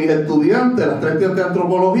 con mis estudiantes, las 3 estudiantes de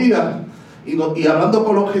antropología, y hablando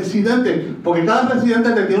con los residentes, porque cada residente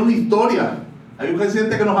te tiene una historia. Hay un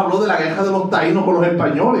residente que nos habló de la guerra de los taínos con los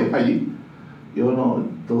españoles allí. Yo no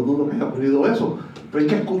dudo que haya ocurrido eso, pero hay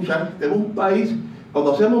que escuchar. Tenemos un país,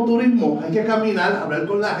 cuando hacemos turismo, hay que caminar, hablar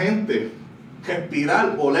con la gente,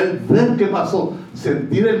 respirar, oler, ver qué pasó,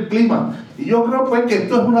 sentir el clima. Y yo creo pues que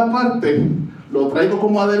esto es una parte, lo traigo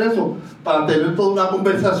como aderezo para tener toda una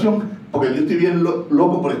conversación, porque yo estoy bien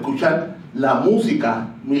loco por escuchar la música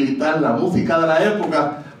militar, la música de la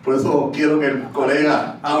época. Por eso quiero que el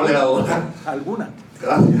colega hable ahora. ¿Alguna?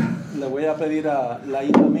 Gracias. Le voy a pedir a la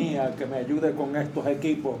hija mía que me ayude con estos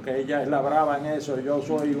equipos, que ella es la brava en eso, yo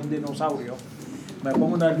soy un dinosaurio. Me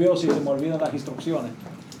pongo nervioso y se me olvidan las instrucciones.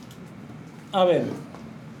 A ver,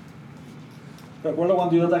 recuerdo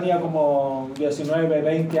cuando yo tenía como 19,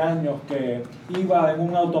 20 años que iba en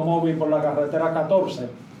un automóvil por la carretera 14,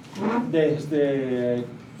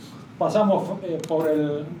 pasamos por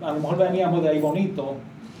a lo mejor veníamos de ahí Bonito,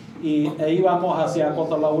 e íbamos hacia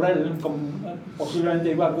Coto Laurel,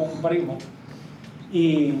 posiblemente iba con un primo,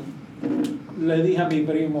 y le dije a mi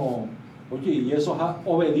primo, oye, ¿y esos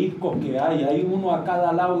obeliscos que hay uno a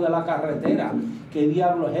cada lado de la carretera? ¿Qué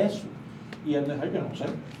diablo es eso? Y él dijo, yo no sé.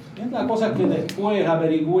 Y es la cosa que después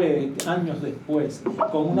averigüé, años después,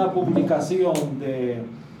 con una publicación de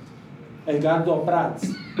Edgardo Prats,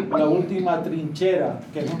 La última trinchera,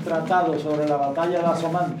 que es un tratado sobre la batalla de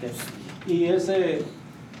Asomantes, y este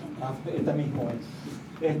mismo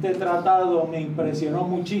es. Este tratado me impresionó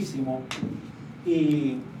muchísimo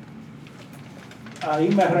y ahí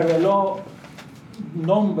me reveló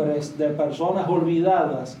nombres de personas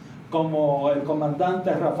olvidadas, como el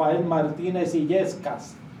comandante Rafael Martínez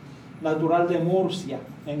Illescas, natural de Murcia,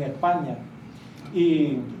 en España,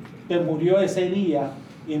 y que murió ese día,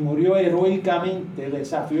 y murió heroicamente,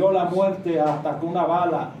 desafió la muerte hasta que una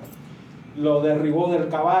bala lo derribó del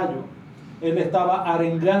caballo. Él estaba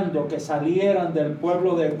arengando que salieran del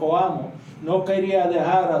pueblo de Coamo, no quería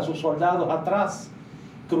dejar a sus soldados atrás.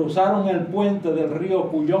 Cruzaron el puente del río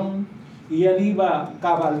Puyón y él iba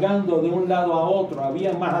cabalgando de un lado a otro.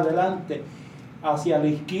 Había más adelante, hacia la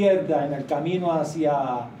izquierda, en el camino hacia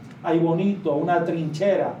Aybonito, una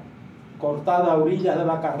trinchera cortada a orillas de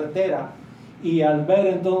la carretera, y al ver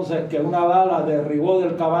entonces que una bala derribó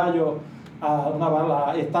del caballo a una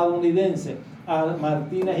bala estadounidense, a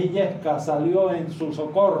Martínez Illescas salió en su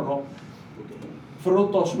socorro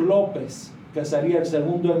Frutos López, que sería el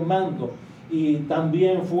segundo en mando, y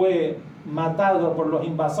también fue matado por los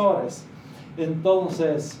invasores.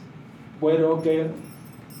 Entonces, bueno, que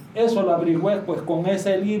eso lo averigüé pues con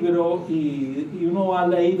ese libro, y uno ha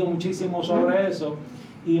leído muchísimo sobre eso,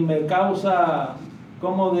 y me causa,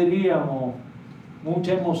 ¿cómo diríamos?,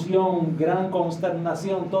 mucha emoción, gran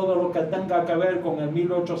consternación, todo lo que tenga que ver con el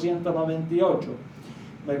 1898.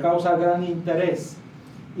 Me causa gran interés.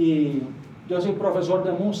 Y yo soy profesor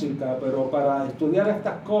de música, pero para estudiar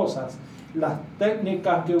estas cosas las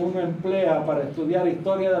técnicas que uno emplea para estudiar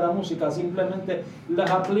historia de la música simplemente las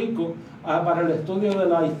aplico para el estudio de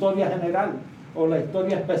la historia general o la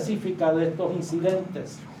historia específica de estos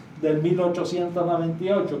incidentes del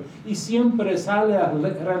 1898, y siempre sale a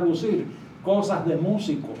relucir cosas de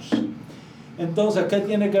músicos. Entonces, ¿qué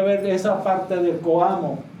tiene que ver esa parte de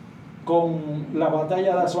Coamo con la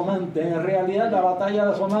batalla de Asomante? En realidad, la batalla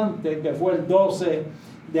de Asomante, que fue el 12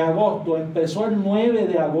 de agosto, empezó el 9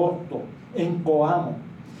 de agosto en Coamo,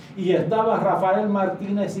 y estaba Rafael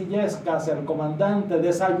Martínez Illescas, el comandante,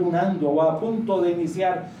 desayunando o a punto de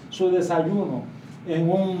iniciar su desayuno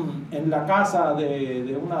en la casa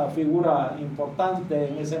de una figura importante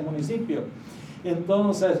en ese municipio.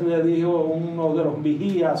 Entonces le dijo uno de los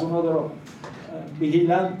vigías, uno de los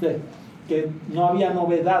vigilantes, que no había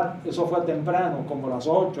novedad. Eso fue temprano, como a las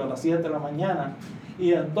 8, a las 7 de la mañana.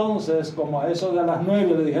 Y entonces, como a eso de las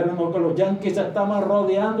 9, le dijeron que los yanquis estaban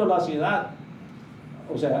rodeando la ciudad.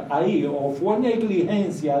 O sea, ahí o fue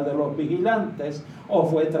negligencia de los vigilantes o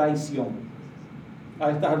fue traición. A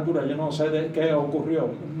estas alturas yo no sé de qué ocurrió.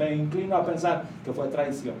 Me inclino a pensar que fue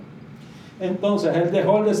traición. Entonces él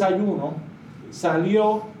dejó el desayuno,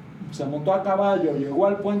 salió, se montó a caballo, llegó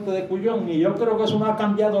al puente de Cuyón, y yo creo que eso no ha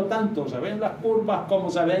cambiado tanto. Se ven las curvas como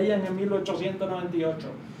se veían en 1898.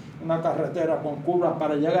 Una carretera con curvas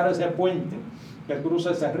para llegar a ese puente que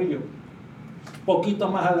cruza ese río. Poquito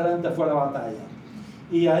más adelante fue la batalla.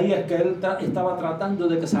 Y ahí es que él estaba tratando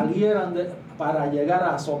de que salieran para llegar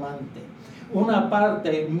a Asomante. Una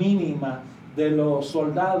parte mínima de los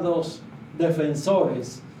soldados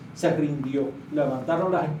defensores se rindió.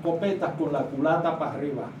 Levantaron las escopetas con la culata para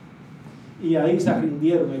arriba. Y ahí se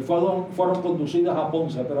rindieron y fueron conducidos a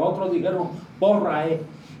Ponce. Pero otros dijeron, porra,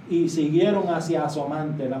 y siguieron hacia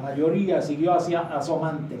Asomante. La mayoría siguió hacia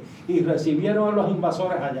Asomante y recibieron a los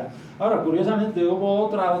invasores allá. Ahora, curiosamente, hubo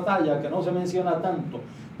otra batalla que no se menciona tanto,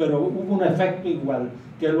 pero hubo un efecto igual,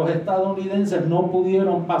 que los estadounidenses no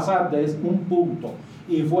pudieron pasar de un punto,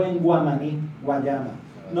 y fue en Guamaní, Guayama.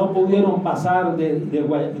 No pudieron pasar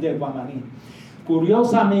de Guamaní.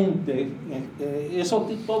 Curiosamente, eso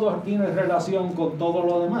todo tiene relación con todo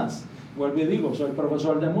lo demás. Vuelvo y digo, soy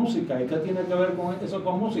profesor de música. ¿Y qué tiene que ver con eso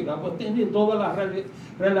con música? Pues tiene toda la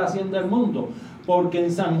relación del mundo. Porque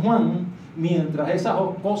en San Juan, mientras esas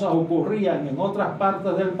cosas ocurrían en otras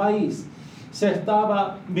partes del país, se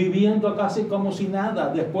estaba viviendo casi como si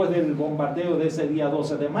nada después del bombardeo de ese día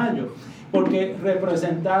 12 de mayo. Porque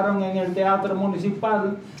representaron en el Teatro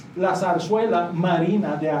Municipal la zarzuela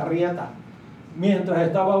Marina de Arrieta, mientras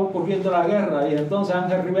estaba ocurriendo la guerra. Y entonces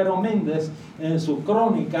Ángel Rivero Méndez, en su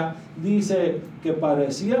crónica, dice que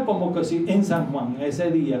parecía como que si en San Juan ese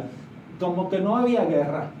día, como que no había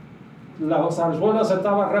guerra. La zarzuela se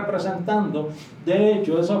estaba representando. De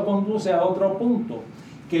hecho, eso conduce a otro punto,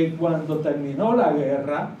 que cuando terminó la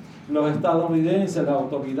guerra, los estadounidenses, las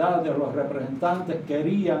autoridades, los representantes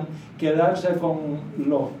querían quedarse con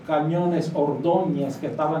los cañones Ordóñez que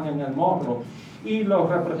estaban en el morro, y los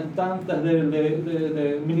representantes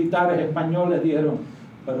de militares españoles dijeron,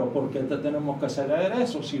 pero ¿por qué tenemos que ceder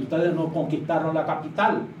eso si ustedes no conquistaron la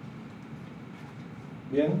capital?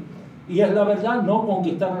 Bien, y es la verdad, no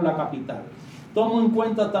conquistaron la capital. Tomo en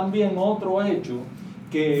cuenta también otro hecho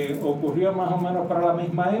que ocurrió más o menos para la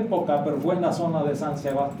misma época, pero fue en la zona de San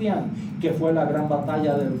Sebastián, que fue la gran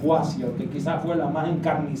batalla del Guasio, que quizás fue la más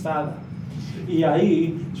encarnizada. Y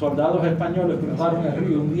ahí soldados españoles cruzaron el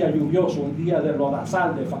río un día lluvioso, un día de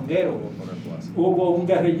lodazal, de fanguero. Hubo un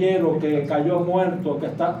guerrillero que cayó muerto,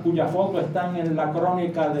 cuya foto está en la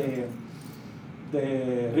crónica de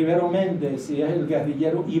Rivero Méndez, y es el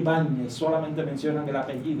guerrillero Ibáñez. Solamente mencionan el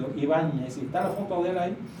apellido, Ibáñez, y está la foto de él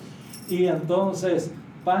ahí. Y entonces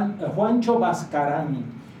Juancho Bascarán,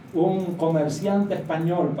 un comerciante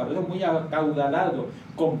español, parece muy acaudalado,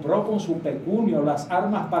 compró con su pecunio las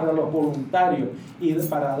armas para los voluntarios y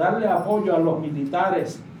para darle apoyo a los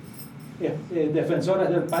militares defensores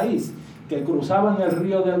del país que cruzaban el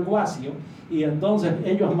río del Guasio. Y entonces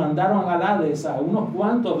ellos mandaron a Lades a unos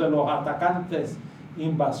cuantos de los atacantes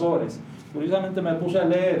invasores. Curiosamente me puse a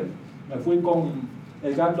leer, me fui con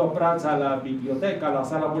Edgardo Prats a la biblioteca, a la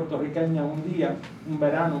sala puertorriqueña un día, un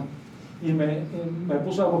verano, y me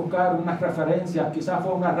puse a buscar unas referencias. Quizás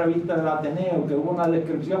fue una revista del Ateneo que hubo una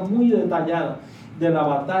descripción muy detallada de la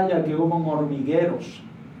batalla que hubo en Hormigueros,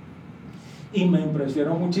 y me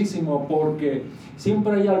impresionó muchísimo, porque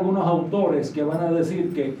siempre hay algunos autores que van a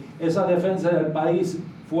decir que esa defensa del país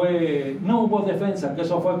no hubo defensa, que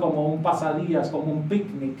eso fue como un pasadías, como un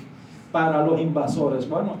picnic para los invasores.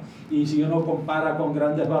 Bueno, y si uno compara con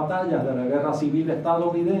grandes batallas de la guerra civil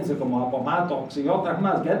estadounidense como Appomattox y otras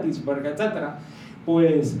más, Gettysburg, etc.,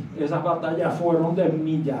 pues esas batallas fueron de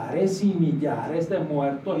millares y millares de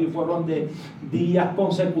muertos y fueron de días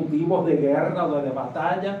consecutivos de guerra o de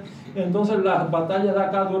batalla. Entonces las batallas de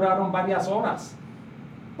acá duraron varias horas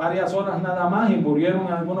nada más, y murieron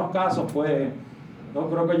en algunos casos, pues no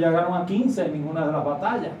creo que llegaron a 15 en ninguna de las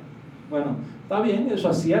batallas. Bueno, está bien, eso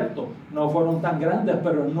es cierto, no fueron tan grandes,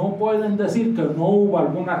 pero no pueden decir que no hubo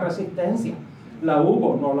alguna resistencia. La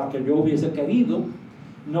hubo, no la que yo hubiese querido,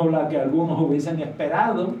 no la que algunos hubiesen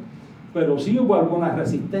esperado, pero sí hubo alguna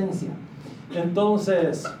resistencia.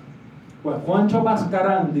 Entonces, pues Juancho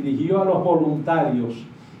Bascarán dirigió a los voluntarios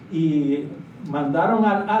y mandaron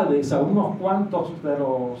al Hades a unos cuantos de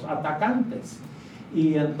los atacantes,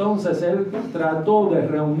 y entonces él trató de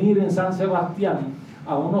reunir en San Sebastián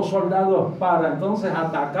a unos soldados para entonces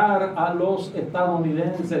atacar a los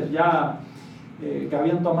estadounidenses ya que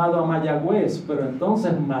habían tomado a Mayagüez, pero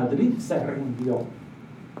entonces Madrid se rindió.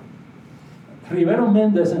 Rivero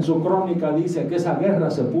Méndez en su crónica dice que esa guerra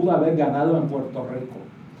se pudo haber ganado en Puerto Rico,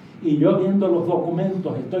 y yo viendo los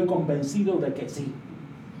documentos estoy convencido de que sí,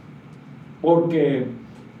 porque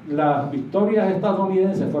las victorias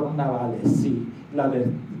estadounidenses fueron navales, sí,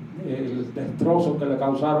 el destrozo que le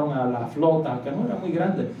causaron a la flota, que no era muy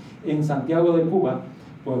grande, en Santiago de Cuba,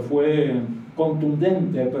 pues fue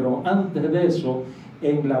contundente, pero antes de eso,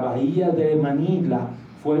 en la bahía de Manila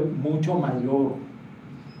fue mucho mayor.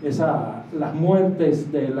 Las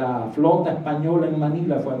muertes de la flota española en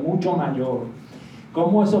Manila fue mucho mayor.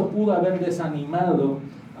 ¿Cómo eso pudo haber desanimado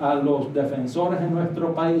a los defensores en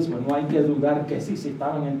nuestro país? Pues no hay que dudar que sí,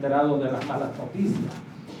 estaban enterados de las malas noticias.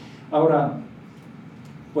 Ahora,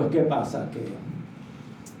 pues ¿qué pasa?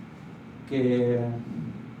 Que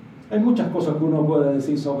hay muchas cosas que uno puede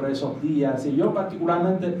decir sobre esos días, y yo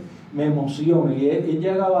particularmente me emociono y he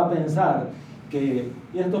llegado a pensar que,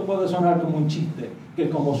 y esto puede sonar como un chiste, que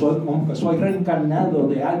como soy reencarnado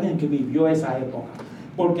de alguien que vivió esa época,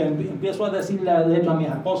 porque empiezo a decirle de hecho a mis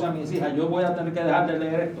esposas y a mis hijas, yo voy a tener que dejar de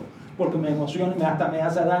leer esto porque me emociona y hasta me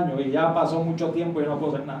hace daño, y ya pasó mucho tiempo y no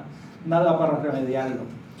puedo hacer nada para remediarlo.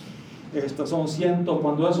 Estos son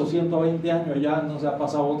 120 años, ya no se ha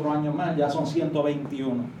pasado otro año más, ya son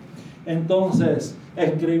 121. Entonces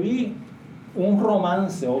escribí un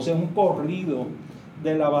romance, o sea, un corrido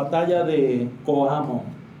de la batalla de Coamo.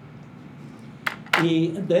 Y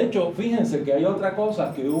de hecho, fíjense que hay otra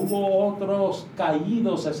cosa, que hubo otros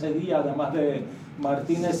caídos ese día, además de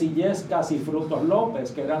Martínez Illescas y Frutos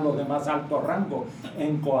López, que eran los de más alto rango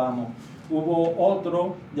en Coamo. Hubo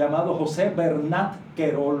otro llamado José Bernat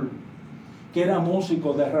Querol, que era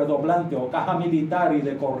músico de redoblante o caja militar y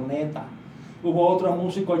de corneta. Hubo otro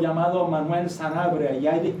músico llamado Manuel Sanabria, y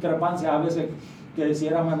hay discrepancias a veces que si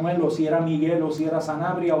era Manuel o si era Miguel o si era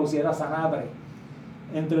Sanabria o si era Sanabre.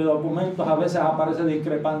 Entre documentos a veces aparece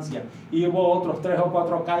discrepancia. Y hubo otros 3 o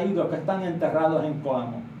 4 caídos que están enterrados en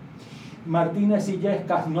Coamo. Martínez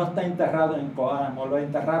Illescas no está enterrado en Coamo, lo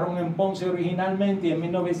enterraron en Ponce originalmente, y en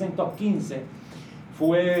 1915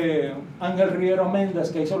 fue Ángel Rivero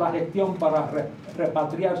Méndez que hizo la gestión para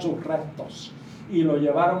repatriar sus restos, y lo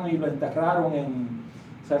llevaron y lo enterraron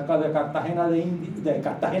cerca de Cartagena de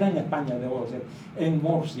Cartagena en España, debo decir, en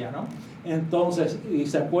Murcia, ¿no? Entonces, y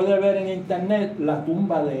se puede ver en internet la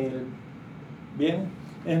tumba de él. Bien,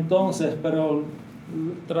 entonces, pero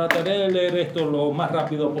trataré de leer esto lo más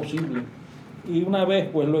rápido posible. Y una vez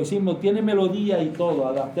pues lo hicimos, tiene melodía y todo,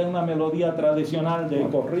 adapté una melodía tradicional de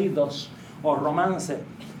corridos o romances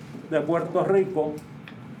de Puerto Rico,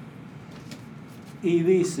 y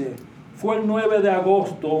dice: fue el 9 de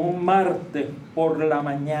agosto, un martes por la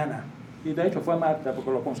mañana, y de hecho fue martes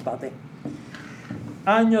porque lo constaté,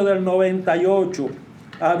 año del 98,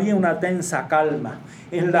 había una tensa calma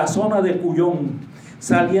en la zona de Cuyón,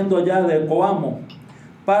 saliendo ya de Coamo,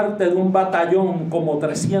 parte de un batallón como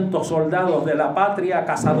 300 soldados de la Patria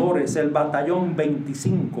Cazadores, el batallón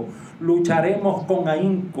 25, lucharemos con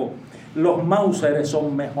ahínco, los Mauseres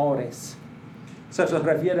son mejores. Se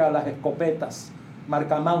refiere a las escopetas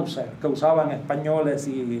marca Mauser que usaban españoles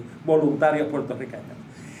y voluntarios puertorriqueños.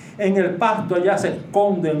 En el pasto ya se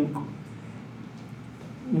esconden,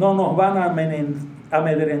 no nos van a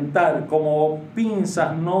amedrentar, como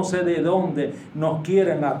pinzas no sé de dónde nos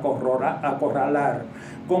quieren acorralar.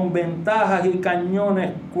 Con ventajas y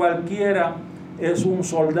cañones cualquiera es un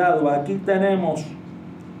soldado. Aquí tenemos,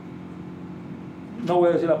 no voy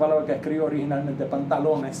a decir la palabra que escribí originalmente,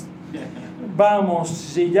 pantalones. Vamos,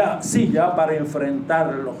 sí ya para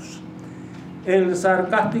enfrentarlos. El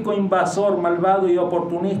sarcástico invasor, malvado y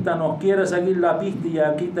oportunista nos quiere seguir la pista, y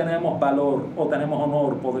aquí tenemos valor, o tenemos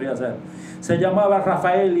honor, podría ser. Se llamaba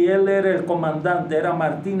Rafael y él era el comandante, era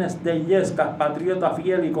Martínez de Illescas, patriota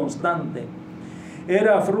fiel y constante.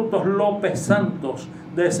 era Frutos López Santos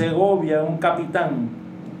de Segovia, un capitán,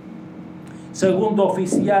 segundo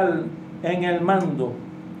oficial en el mando.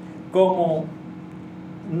 Como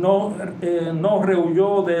no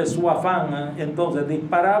rehuyó de su afán, entonces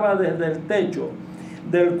disparaba desde el techo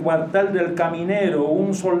del cuartel del Caminero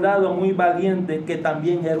un soldado muy valiente que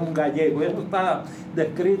también era un gallego. Esto está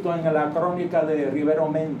descrito en la crónica de Rivero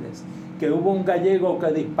Méndez, que hubo un gallego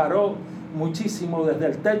que disparó muchísimo desde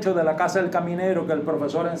el techo de la casa del Caminero, que el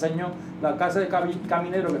profesor enseñó, la casa del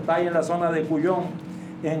Caminero que está ahí en la zona de Cuyón,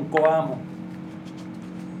 en Coamo.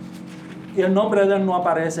 Y el nombre de él no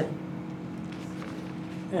aparece.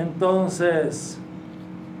 Entonces,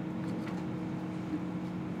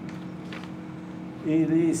 y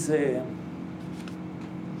dice: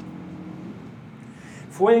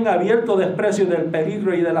 fue en abierto desprecio del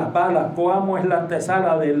peligro y de las balas. Coamo es la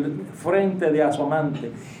antesala del frente de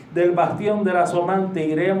Asomante. Del bastión del Asomante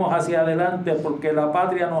iremos hacia adelante porque la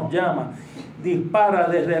patria nos llama. Dispara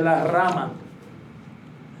desde la rama.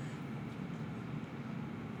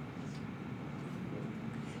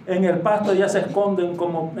 En el pasto ya se esconden,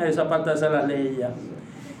 como esa parte se las leía.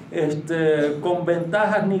 Con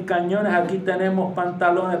ventajas ni cañones, aquí tenemos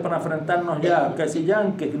pantalones para enfrentarnos ya. Que si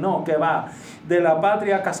yanquis, no, que va. De la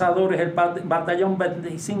patria cazadores, el batallón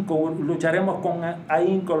 25, lucharemos con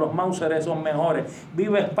ahínco, los Mauser son mejores.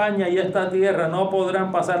 Viva España y esta tierra, no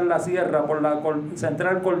podrán pasar la sierra por la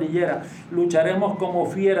central cordillera. Lucharemos como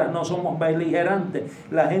fieras, no somos beligerantes.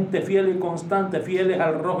 La gente fiel y constante, fieles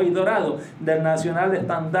al rojo y dorado del nacional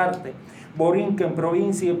estandarte. Borinquen,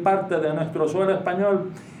 provincia y parte de nuestro suelo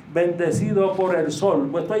español, bendecido por el sol.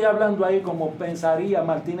 Pues estoy hablando ahí como pensaría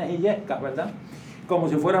Martínez Illescas, ¿verdad? Como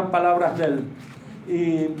si fueran palabras de él.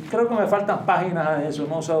 Y creo que me faltan páginas a eso,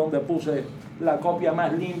 no sé dónde puse la copia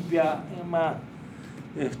más limpia,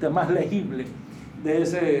 más legible de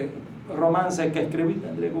ese romance que escribí.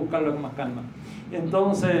 Tendré que buscarlo con más calma.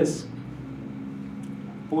 Entonces,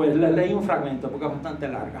 pues le leí un fragmento porque es bastante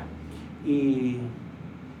larga. Y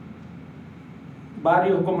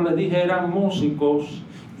varios, como les dije, eran músicos,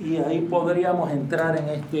 y ahí podríamos entrar en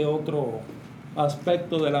este otro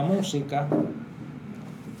aspecto de la música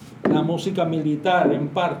militar en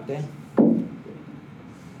parte.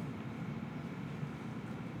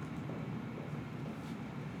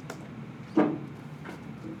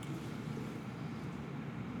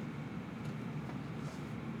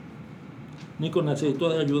 Nico, necesito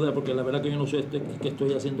de ayuda porque la verdad que yo no sé qué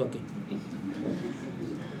estoy haciendo aquí.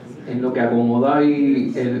 En lo que acomoda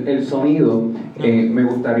ahí el sonido, me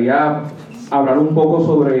gustaría hablar un poco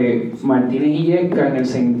sobre Martínez Illescas en el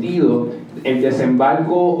sentido, el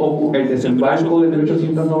desembarco de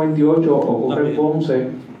 1898 ocurre en Ponce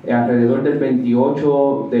alrededor del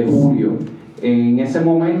 28 de julio. En ese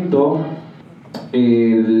momento,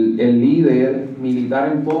 el líder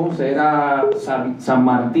militar en Ponce era San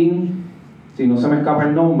Martín, si no se me escapa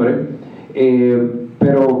el nombre,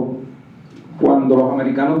 pero cuando los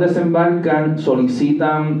americanos desembarcan,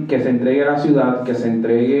 solicitan que se entregue la ciudad, que se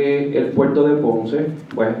entregue el puerto de Ponce.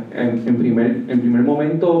 Pues en primer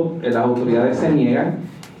momento las autoridades se niegan,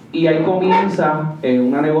 y ahí comienza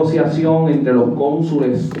una negociación entre los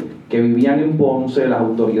cónsules que vivían en Ponce, las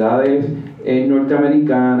autoridades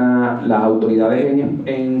norteamericanas, las autoridades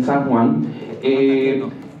en San Juan,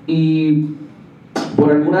 y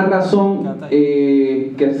por alguna razón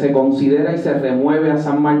que se considera y se remueve a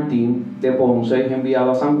San Martín de Ponce, es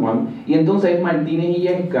enviado a San Juan, y entonces Martínez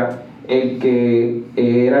Illescas, el que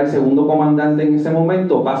era el segundo comandante en ese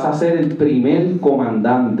momento, pasa a ser el primer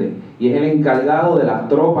comandante y es el encargado de las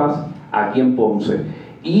tropas aquí en Ponce.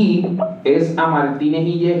 Y es a Martínez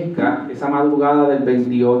Illescas, esa madrugada del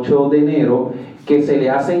 28 de enero, que se le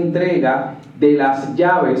hace entrega de las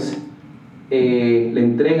llaves. Le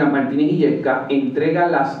entrega Martínez Illescas, entrega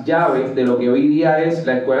las llaves de lo que hoy día es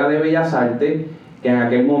la Escuela de Bellas Artes, que en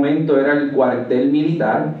aquel momento era el cuartel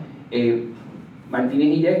militar.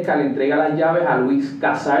 Martínez Illescas le entrega las llaves a Luis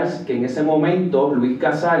Casals, que en ese momento Luis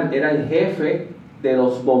Casals era el jefe de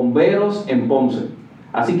los bomberos en Ponce.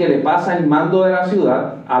 Así que le pasa el mando de la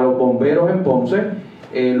ciudad a los bomberos en Ponce.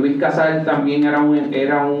 Luis Casals también era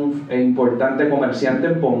un importante comerciante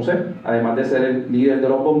en Ponce, además de ser el líder de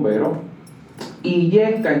los bomberos. Y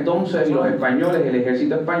Illescas entonces, y los españoles, el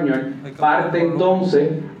ejército español, parte entonces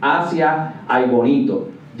hacia Aybonito.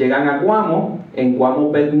 Llegan a Cuamo, en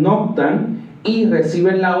Cuamo pernoctan y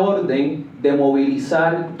reciben la orden de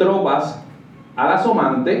movilizar tropas al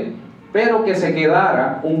Asomante, pero que se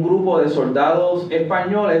quedara un grupo de soldados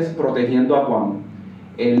españoles protegiendo a Cuamo.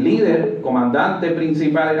 El líder, comandante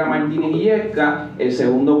principal, era Martínez Illescas, el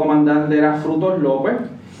segundo comandante era Frutos López,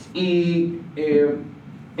 y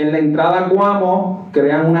En la entrada a Guamo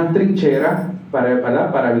crean unas trincheras para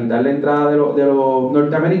evitar la entrada de los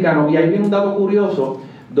norteamericanos. Y ahí viene un dato curioso,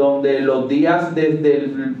 donde los días desde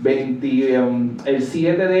el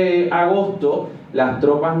 7 de agosto, las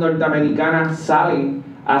tropas norteamericanas salen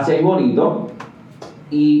hacia Aybonito,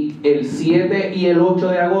 y el 7 y el 8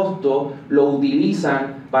 de agosto lo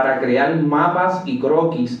utilizan para crear mapas y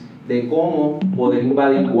croquis de cómo poder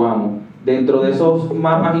invadir Guamo. Dentro de esos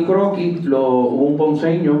mapas y croquis hubo un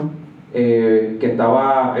ponceño que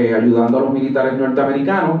estaba ayudando a los militares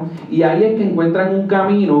norteamericanos, y ahí es que encuentran un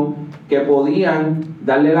camino que podían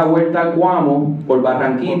darle la vuelta al Guamo por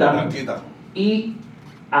Barranquita y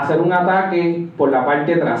hacer un ataque por la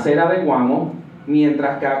parte trasera de Guamo,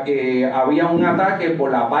 mientras que había un ataque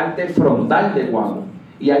por la parte frontal de Guamo.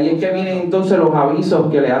 Y ahí es que vienen entonces los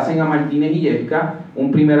avisos que le hacen a Martínez y Yesca.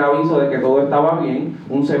 Un primer aviso de que todo estaba bien,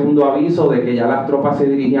 un segundo aviso de que ya las tropas se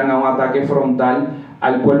dirigían a un ataque frontal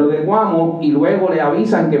al pueblo de Guamo, y luego le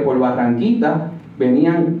avisan que por Barranquita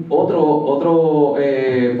venían otro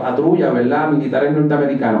patrulla, ¿verdad?, militares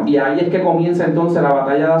norteamericanos. Y ahí es que comienza entonces la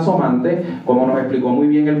batalla de Asomante, como nos explicó muy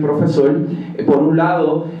bien el profesor. Por un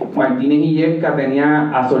lado, Martínez y Yesca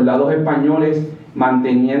tenía a soldados españoles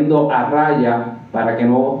manteniendo a raya para que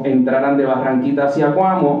no entraran de Barranquita hacia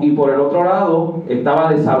Guamo, y por el otro lado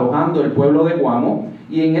estaba desalojando el pueblo de Guamo,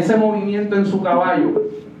 y en ese movimiento en su caballo,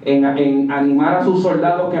 en animar a sus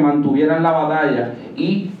soldados que mantuvieran la batalla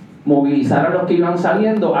y movilizar a los que iban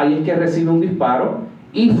saliendo, ahí es que recibe un disparo,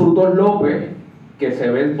 y Frutos López, que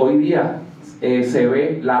se ve hoy día, se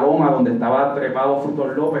ve la loma donde estaba trepado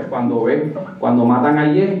Frutos López cuando matan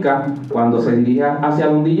a Yesca, cuando se dirige hacia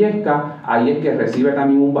donde Yesca, ahí es que recibe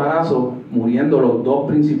también un balazo, muriendo los dos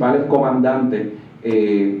principales comandantes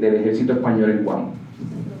del ejército español en Guamo.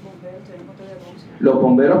 Los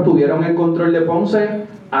bomberos tuvieron el control de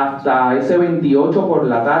Ponce hasta ese 28 por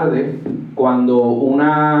la tarde, cuando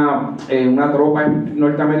una tropa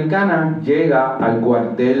norteamericana llega al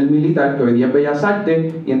cuartel militar, que hoy día es Bellas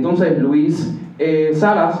Artes, y entonces Luis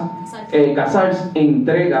Casals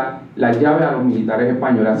entrega las llaves a los militares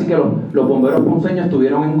españoles. Así que los bomberos ponceños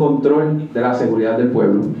estuvieron en control de la seguridad del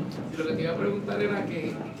pueblo. Lo que te iba a preguntar era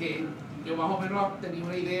que yo más o menos tenía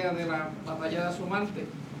una idea de la batalla de Asomante,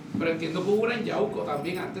 pero entiendo que hubo una en Yauco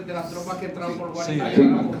también, antes de las tropas que entraron por Guanicaya,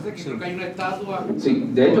 porque creo que hay una estatua.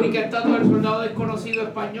 Sí, de hecho, la única estatua del soldado desconocido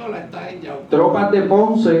española está en Yauco. Tropas de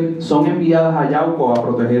Ponce son enviadas a Yauco a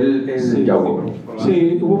proteger el Yauco.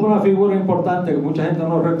 Sí, hubo una figura importante que mucha gente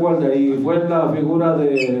no recuerda, y fue la figura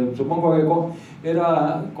de, supongo que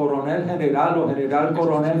era coronel general o general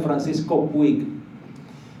coronel Francisco Puig,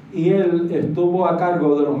 y él estuvo a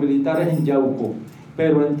cargo de los militares en Yauco.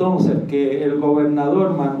 Pero entonces que el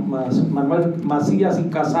gobernador Manuel Macías y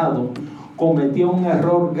Casado cometió un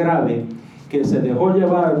error grave, que se dejó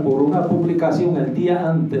llevar por una publicación el día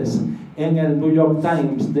antes en el New York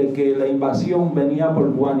Times de que la invasión venía por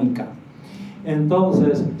Guánica.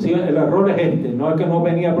 Entonces, sí, el error es no es que no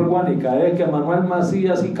venía por Guánica, es que Manuel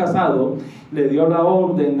Macías y Casado le dio la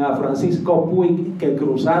orden a Francisco Puig que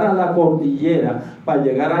cruzara la cordillera para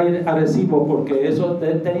llegar a Arecibo, porque eso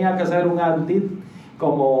tenía que ser un ardid,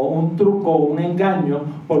 como un truco, un engaño,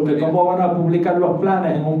 porque cómo van a publicar los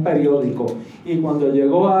planes en un periódico. Y cuando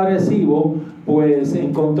llegó a Arecibo, pues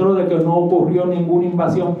encontró de que no ocurrió ninguna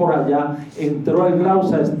invasión por allá. Entró el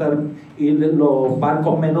Gloucester y los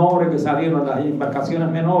barcos menores que salieron, las embarcaciones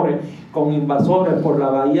menores, con invasores por la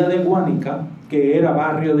bahía de Guánica, que era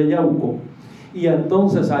barrio de Yauco. Y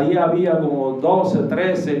entonces ahí había como 12,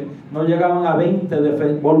 13, no llegaban a 20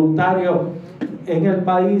 voluntarios en el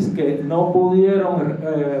país que no pudieron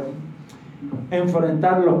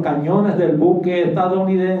enfrentar los cañones del buque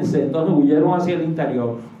estadounidense, entonces huyeron hacia el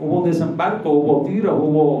interior. Hubo un desembarco, hubo tiros,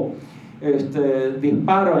 hubo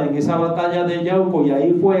disparos en esa batalla de Yauco, y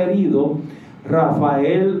ahí fue herido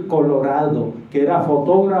Rafael Colorado, que era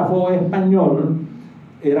fotógrafo español,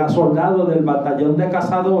 era soldado del batallón de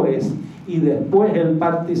cazadores, y después él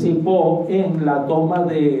participó en la toma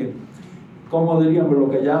de, ¿cómo diríamos? Lo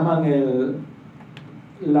que llaman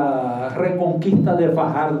la reconquista de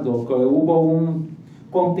Fajardo, que hubo un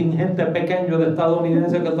contingente pequeño de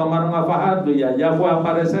estadounidenses que tomaron a Fajardo, y allá fue a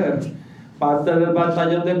aparecer parte del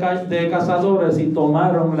batallón de cazadores y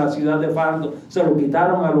tomaron la ciudad de Fajardo, se lo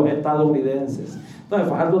quitaron a los estadounidenses. Entonces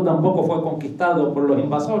Fajardo tampoco fue conquistado por los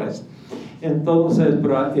invasores. Entonces,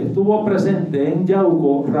 pero estuvo presente en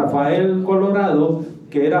Yauco Rafael Colorado,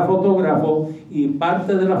 que era fotógrafo, y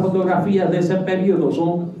parte de las fotografías de ese periodo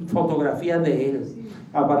son fotografías de él.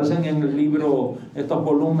 Aparecen en el libro estos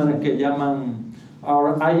volúmenes que llaman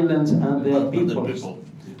Our Islands and the Peoples,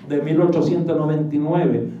 de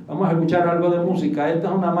 1899. Vamos a escuchar algo de música. Esta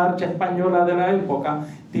es una marcha española de la época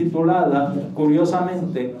titulada,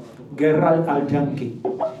 curiosamente, Guerra al Yanqui.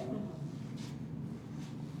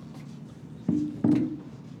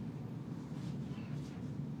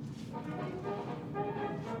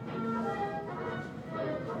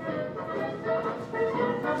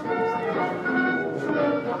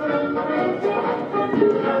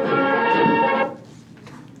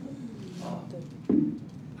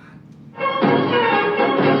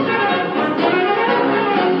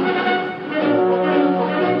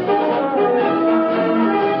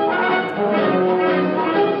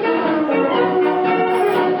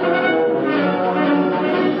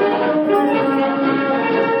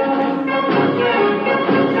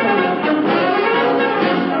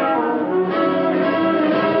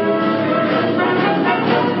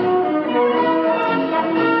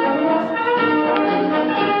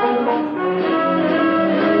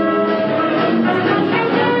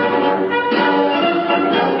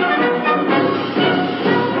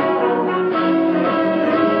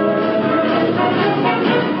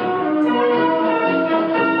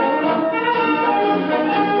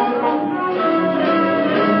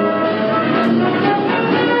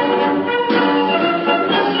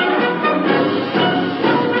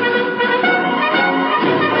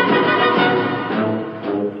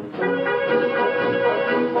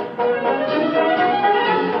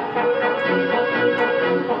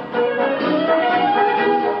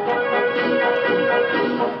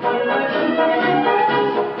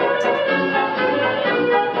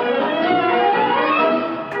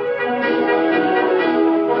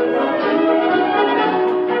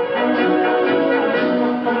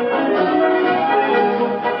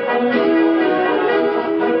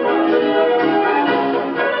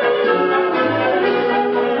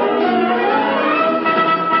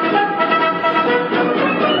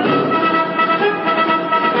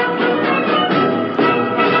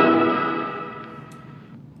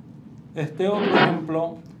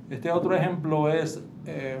 Este otro ejemplo es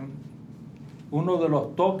uno de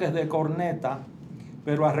los toques de corneta,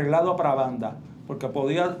 pero arreglado para banda, porque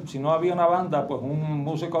podía, si no había una banda, pues un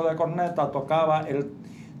músico de corneta tocaba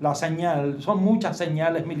la señal. Son muchas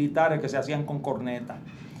señales militares que se hacían con corneta.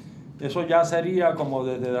 Eso ya sería como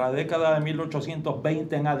desde la década de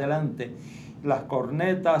 1820 en adelante. Las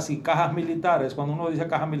cornetas y cajas militares, cuando uno dice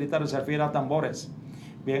cajas militares se refiere a tambores.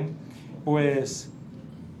 Bien, pues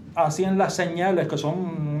hacían las señales, que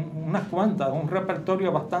son unas cuantas, un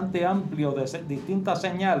repertorio bastante amplio de distintas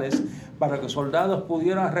señales para que soldados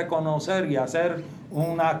pudieran reconocer y hacer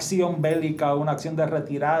una acción bélica, una acción de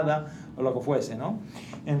retirada o lo que fuese, ¿no?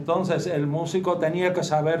 Entonces el músico tenía que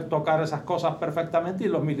saber tocar esas cosas perfectamente y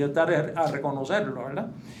los militares a reconocerlo, ¿verdad?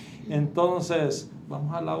 Entonces,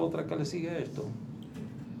 vamos a la otra que le sigue esto.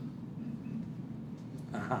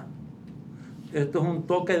 Ajá. Esto es un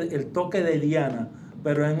toque, el toque de Diana,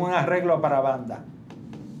 pero en un arreglo para banda.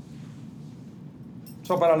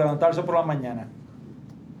 Eso para levantarse por la mañana.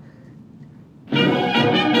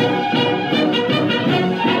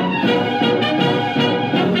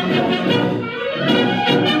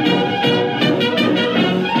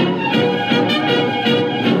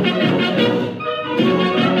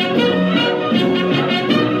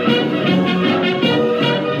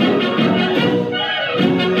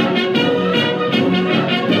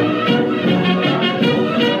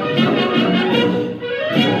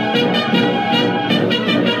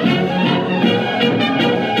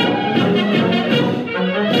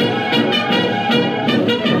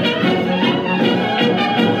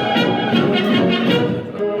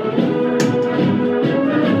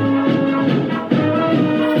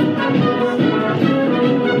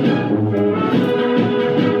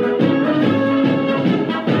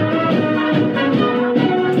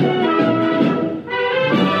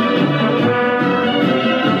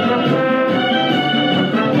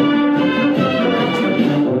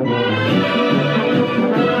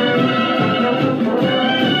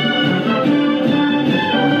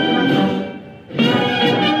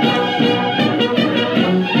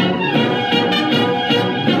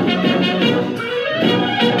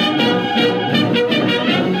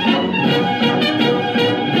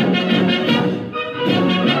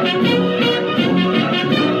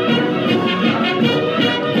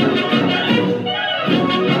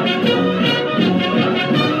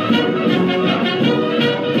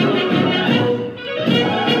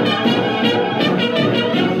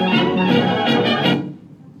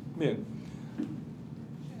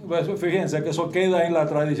 Fíjense que eso queda en la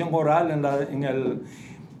tradición oral,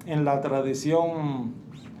 en la tradición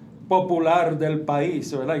popular del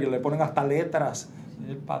país, ¿verdad? Y le ponen hasta letras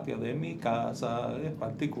el patio de mi casa es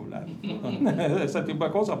particular. Ese tipo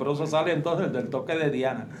de cosas, pero eso sale entonces del toque de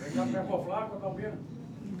Diana. Venga pejo flaco también.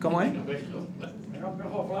 ¿Cómo es? Venga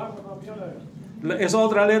pejo flaco también. ¿Esa es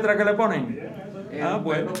otra letra que le ponen?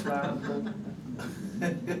 Bueno.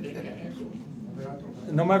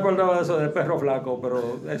 No me acordaba de eso del perro flaco,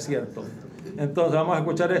 pero es cierto. Entonces vamos a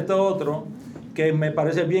escuchar este otro que me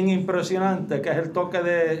parece bien impresionante, que es el toque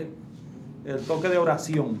de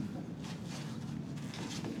oración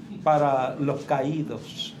para los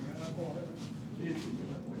caídos.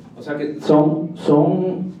 O sea que son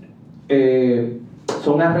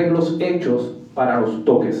arreglos hechos para los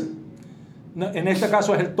toques. No, en este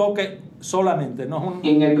caso es el toque solamente, no es un...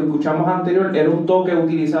 En el que escuchamos anterior era un toque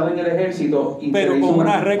utilizado en el ejército, y pero se le hizo con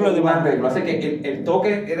un arreglo de un banda. arreglo. Así que el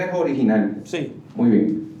toque era original. Sí. Muy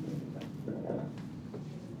bien.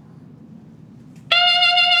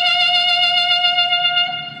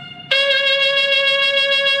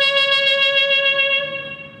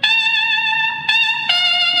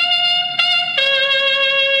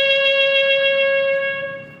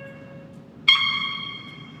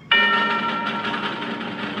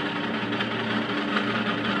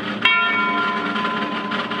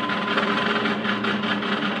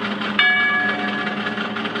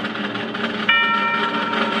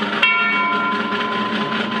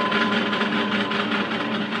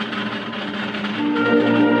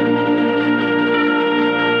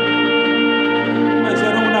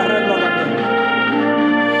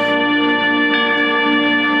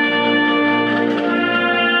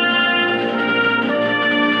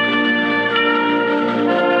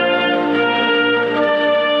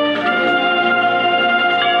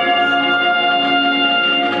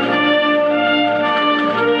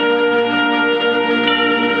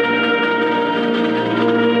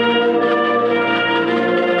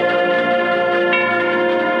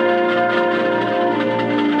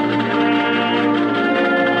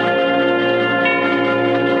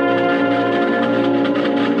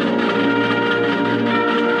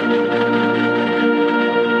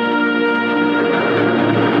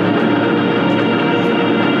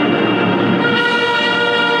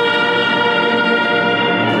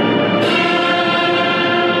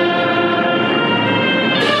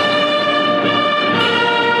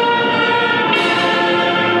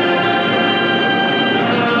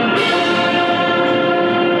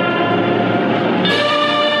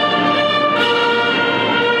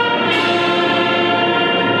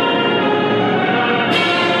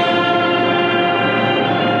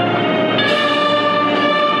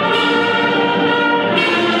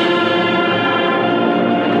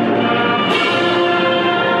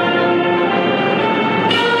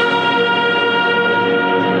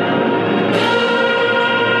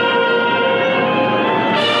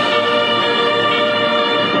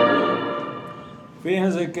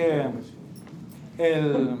 Fíjense que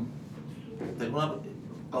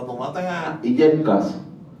cuando matan a Illescas,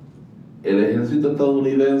 el ejército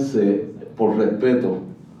estadounidense, por respeto,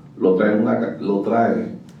 lo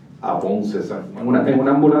trae a Ponce, San Juan. En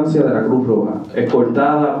una ambulancia de la Cruz Roja,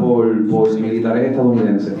 escoltada por militares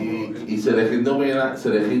estadounidenses. Y se le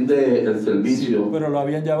rinde el servicio. pero lo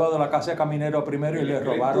habían llevado a la casa de Caminero primero y le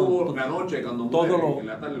robaron La noche, cuando todo muere, lo... en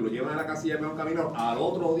la tarde lo llevan a la casilla de Peón Caminero, al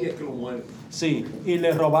otro día es que lo mueren. Sí, y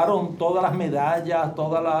le robaron todas las medallas,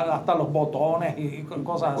 hasta los botones y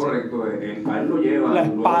cosas así. Correcto, a él lo llevan. La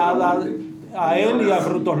espada, luego a él y a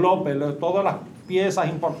Frutos López, todas las piezas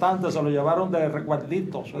importantes se lo llevaron de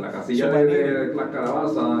recuerditos. la casilla de las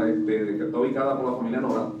calabazas, que está ubicada por la familia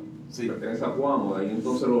Nora, Sí. pertenece a Cuamo, ahí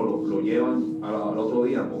entonces lo llevan al otro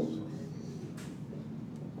día a Ponce.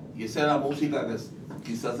 Y esa es la música que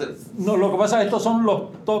quizás No, lo que pasa es que estos son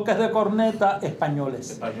los toques de corneta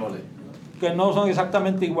españoles, españoles. que no son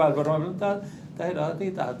exactamente igual, pero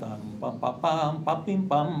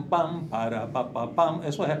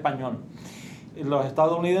eso es español. Y los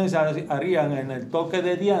estadounidenses harían en el toque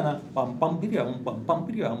de Diana,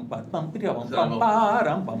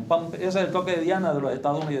 ese es el toque de Diana de los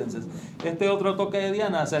estadounidenses. Este otro toque de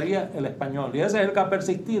Diana sería el español, y ese es el que ha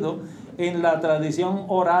persistido en la tradición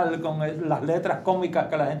oral con las letras cómicas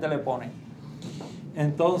que la gente le pone.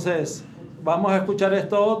 Entonces, vamos a escuchar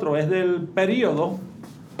esto otro, es del periodo,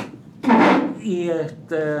 y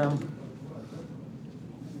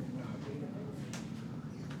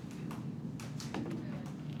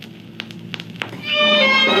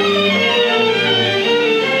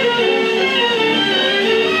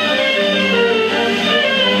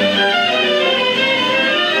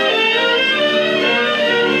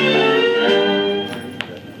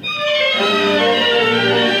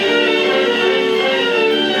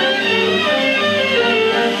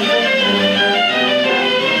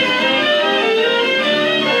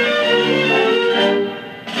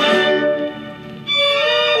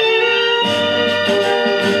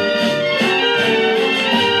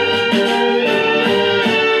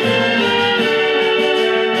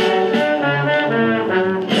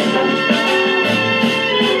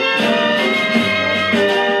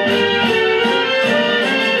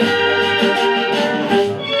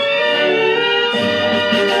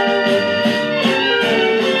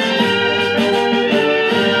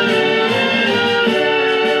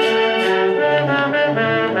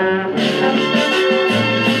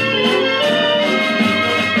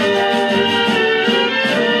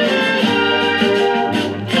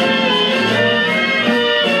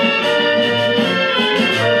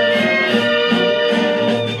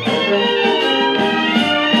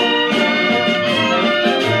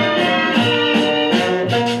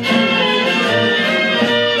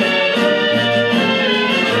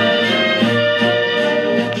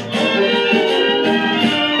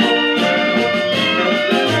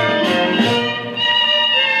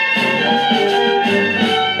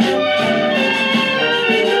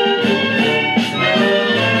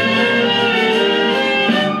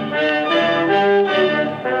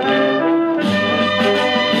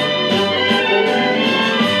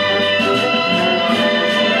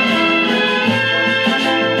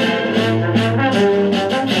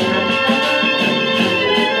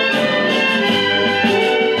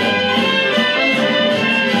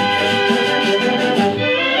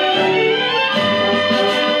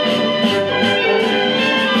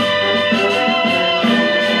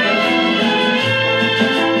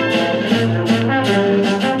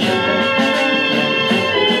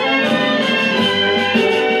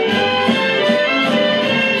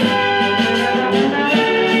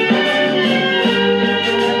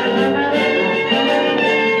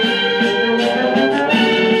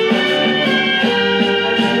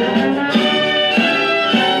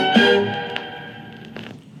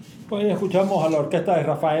Pues escuchamos a la orquesta de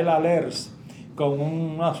Rafael Alers con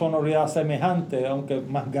una sonoridad semejante, aunque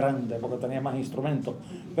más grande, porque tenía más instrumentos,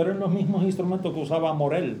 pero en los mismos instrumentos que usaba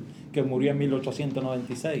Morel, que murió en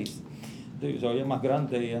 1896. Sí, se oye más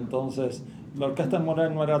grande, y entonces la orquesta de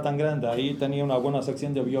Morel no era tan grande, ahí tenía una buena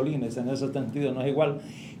sección de violines, en ese sentido no es igual,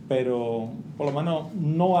 pero por lo menos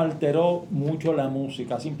no alteró mucho la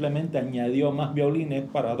música, simplemente añadió más violines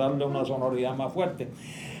para darle una sonoridad más fuerte.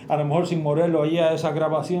 A lo mejor si Morel oía esa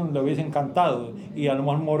grabación le hubiese encantado, y a lo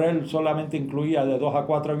mejor Morel solamente incluía de 2 a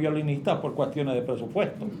 4 violinistas por cuestiones de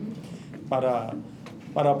presupuesto,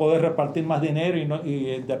 para poder repartir más dinero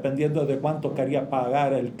y dependiendo de cuánto quería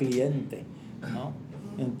pagar el cliente, ¿no?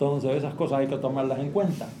 Entonces esas cosas hay que tomarlas en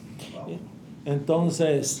cuenta.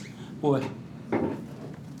 Entonces, pues...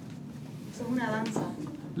 Eso es una danza.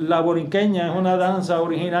 La borinqueña es una danza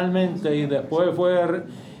originalmente, y después fue...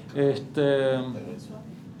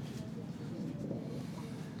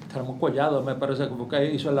 Ramón Collado, me parece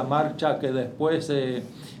que hizo la marcha que después se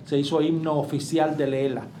hizo himno oficial de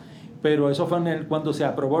Lela. Pero eso fue cuando se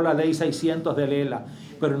aprobó la ley 600 de Lela,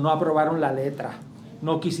 pero no aprobaron la letra.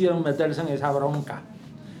 No quisieron meterse en esa bronca,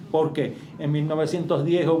 porque en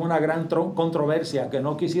 1910 hubo una gran controversia, que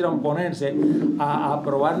no quisieron ponerse a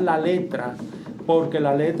aprobar la letra, porque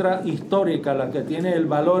la letra histórica, la que tiene el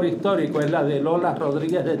valor histórico, es la de Lola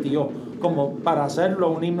Rodríguez de Tió, como para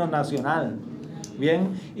hacerlo un himno nacional. Bien,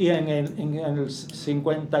 y en el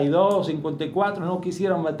 52, 54 no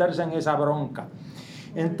quisieron meterse en esa bronca.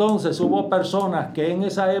 Entonces hubo personas que en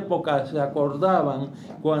esa época se acordaban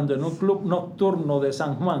cuando en un club nocturno de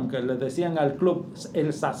San Juan, que le decían al club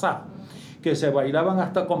El Sasá, que se bailaban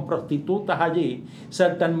hasta con prostitutas allí, se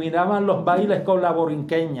terminaban los bailes con la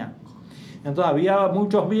borinqueña. Entonces había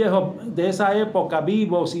muchos viejos de esa época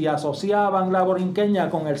vivos y asociaban la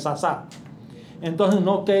borinqueña con el Sasá. Entonces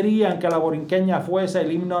no querían que la borinqueña fuese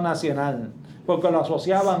el himno nacional, porque lo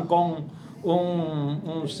asociaban con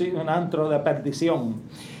un antro de perdición.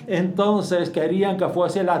 Entonces querían que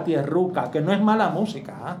fuese la tierruca, que no es mala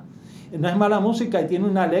música, ¿eh? No es mala música, y tiene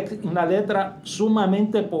una letra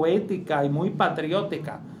sumamente poética y muy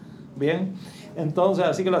patriótica. Bien, entonces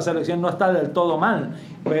así que la selección no está del todo mal,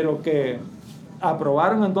 pero que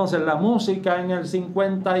aprobaron entonces la música en el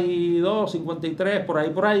 52, 53,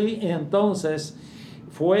 por ahí, y entonces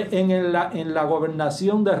fue en la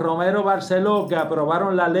gobernación de Romero Barceló que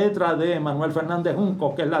aprobaron la letra de Manuel Fernández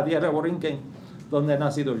Junco, que es la tierra de Borinquen, donde he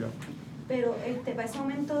nacido yo. Pero para ese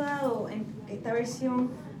momento dado, en esta versión,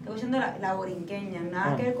 estoy oyendo la borinqueña,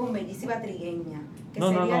 nada que ver con bellísima trigueña. Que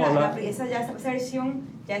esa versión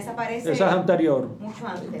ya desaparece. Esa es anterior. Mucho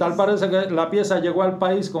antes. Tal parece que la pieza llegó al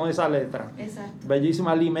país con esa letra. Exacto.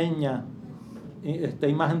 Bellísima limeña,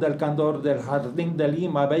 imagen del candor del jardín de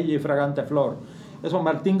Lima, bella y fragante flor. Eso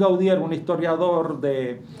Martín Gaudier, un historiador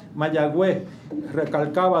de Mayagüez,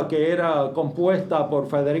 recalcaba que era compuesta por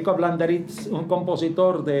Federico Blanderitz, un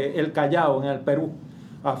compositor de El Callao, en el Perú,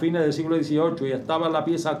 a fines del siglo XVIII, y estaba la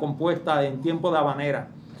pieza compuesta en tiempo de habanera.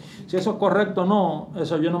 Si eso es correcto o no,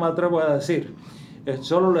 eso yo no me atrevo a decir.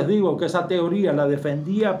 Solo les digo que esa teoría la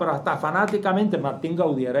defendía, pero hasta fanáticamente, Martín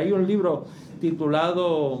Gaudier. Hay un libro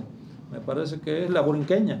titulado, me parece que es La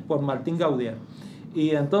Borinqueña, por Martín Gaudier.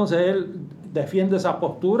 Y entonces él defiende esa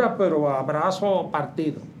postura, pero a brazo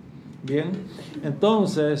partido. Bien,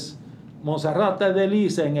 entonces Monserrate de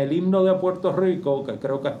Lice, en el himno de Puerto Rico, que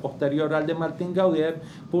creo que es posterior al de Martín Gaudier,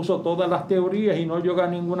 puso todas las teorías y no llegó a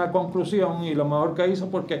ninguna conclusión, y lo mejor que hizo,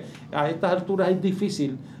 porque a estas alturas es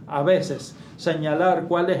difícil a veces señalar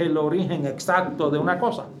cuál es el origen exacto de una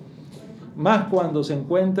cosa, más cuando se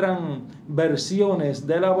encuentran versiones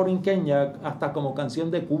de la borinqueña hasta como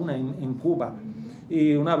canción de cuna en Cuba,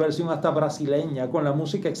 y una versión hasta brasileña con la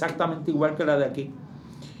música exactamente igual que la de aquí.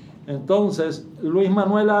 Entonces Luis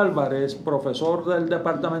Manuel Álvarez, profesor del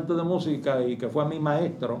departamento de música y que fue mi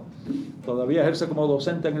maestro, todavía ejerce como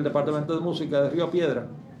docente en el departamento de música de Río Piedra,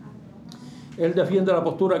 él defiende la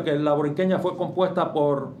postura que la borinqueña fue compuesta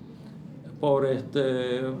por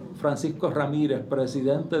Francisco Ramírez,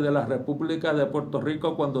 presidente de la República de Puerto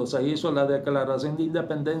Rico, cuando se hizo la Declaración de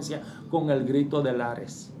Independencia con el grito de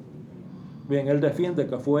Lares. Bien, él defiende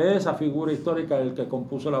que fue esa figura histórica el que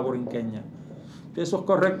compuso la borinqueña. Si eso es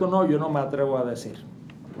correcto o no, yo no me atrevo a decir.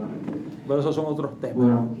 Pero esos son otros temas.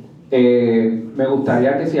 Bueno, me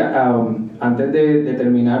gustaría que antes de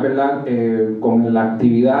terminar, ¿verdad? Con la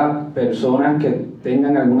actividad, personas que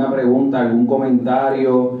tengan alguna pregunta, algún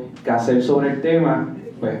comentario que hacer sobre el tema,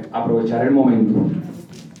 pues aprovechar el momento.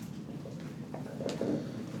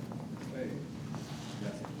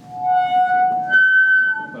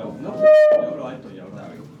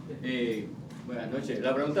 Buenas noches.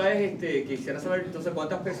 La pregunta pregunta es, quisiera saber entonces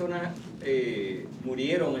cuántas personas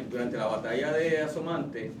murieron durante la batalla de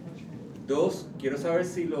Asomante. 2, quiero saber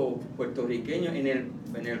si los puertorriqueños en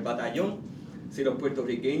el batallón, si los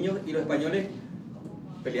puertorriqueños y los españoles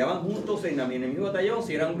peleaban juntos en el mismo batallón,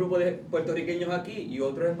 si era un grupo de puertorriqueños aquí y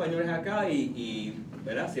otros españoles acá,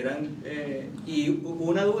 ¿verdad? Si eran, y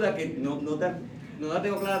una duda que no la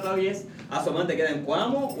tengo clara todavía es, ¿Asomante queda en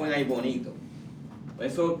Cuamo o en Aybonito?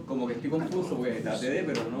 Eso como que estoy confuso porque traté de,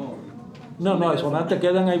 pero no. No, Asomante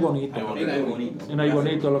queda en Aybonito. En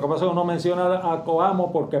Aybonito. Lo que pasa es que uno menciona a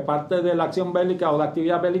Coamo porque parte de la acción bélica o la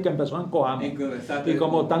actividad bélica empezó en Coamo. Y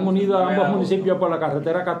como están unidos ambos municipios por la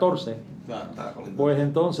carretera 14, pues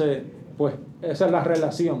entonces, pues esa es la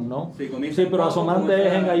relación, ¿no? Sí, pero Asomante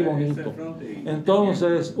es en Aybonito.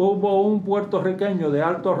 Entonces hubo un puertorriqueño de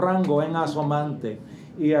alto rango en Asomante.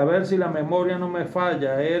 Y a ver si la memoria no me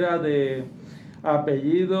falla, era de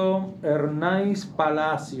apellido Hernáiz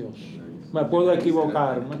Palacios. Me puedo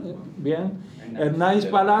equivocar, bien, Hernáiz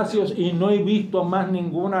Palacios, y no he visto más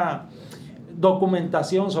ninguna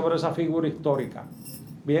documentación sobre esa figura histórica.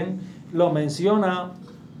 Bien, lo menciona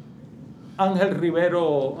Ángel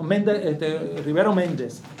Rivero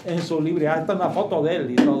Méndez en su libro, hasta una foto de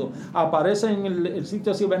él y todo. Aparece en el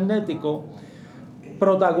sitio cibernético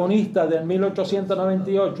protagonista del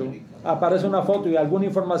 1898, aparece una foto y alguna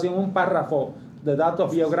información, un párrafo de datos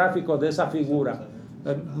biográficos de esa figura.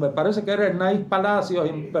 Me parece que era Hernáiz Palacios,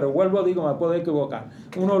 pero vuelvo, digo, me puedo equivocar.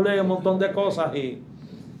 Uno lee un montón de cosas y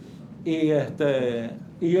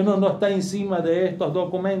uno no está encima de estos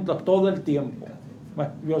documentos todo el tiempo.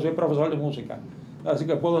 Bueno, yo soy profesor de música, así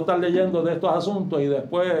que puedo estar leyendo de estos asuntos y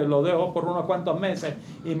después lo dejo por unos cuantos meses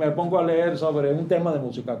y me pongo a leer sobre un tema de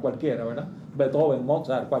música cualquiera, ¿verdad? Beethoven,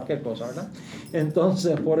 Mozart, cualquier cosa, ¿verdad?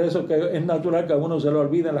 Entonces, por eso que es natural que a uno se le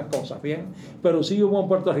olviden las cosas, ¿bien? Pero sí hubo un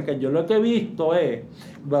puertorriqueño. Lo que he visto es,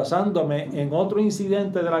 basándome en otro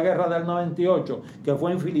incidente de la guerra del 98, que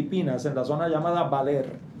fue en Filipinas, en la zona llamada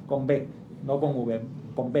Baler, con B, no con V,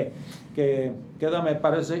 con B, que queda, me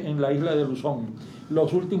parece, en la isla de Luzón.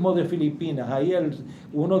 Los últimos de Filipinas, ahí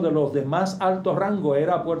uno de los de más alto rango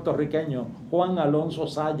era puertorriqueño, Juan Alonso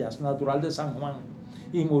Sayas, natural de San Juan,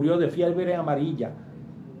 y murió de fiebre amarilla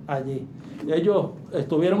allí. Ellos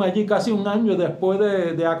estuvieron allí casi un año después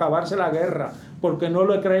de acabarse la guerra, porque no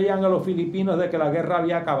le creían a los filipinos de que la guerra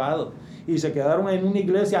había acabado, y se quedaron en una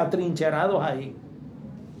iglesia atrincherados ahí.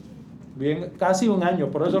 Bien, casi un año,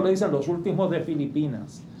 por eso le dicen los últimos de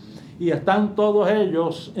Filipinas. Y están todos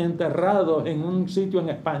ellos enterrados en un sitio en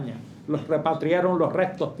España. Los repatriaron los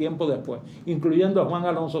restos tiempo después, incluyendo a Juan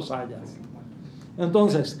Alonso Sayas.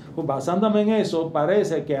 Entonces, basándome en eso,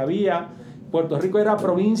 parece que Puerto Rico era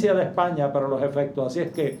provincia de España para los efectos, así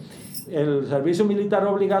es que el servicio militar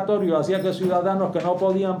obligatorio hacía que ciudadanos que no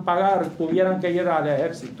podían pagar tuvieran que ir al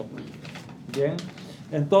ejército. Bien,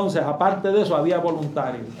 entonces, aparte de eso, había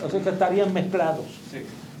voluntarios, así que estarían mezclados. Sí,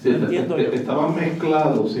 estaban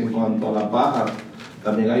mezclados en cuanto a las bajas.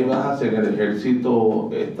 También hay bajas en el ejército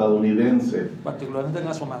estadounidense, particularmente en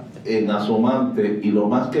Asomante. En Asomante, y lo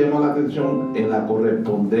más que llama la atención en la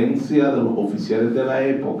correspondencia de los oficiales de la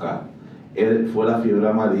época fue la fiebre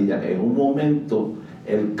amarilla. En un momento,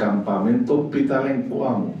 el campamento hospital en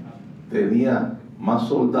Cuamo tenía más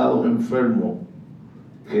soldados enfermos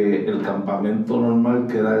que el campamento normal,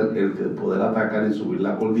 que era el de poder atacar y subir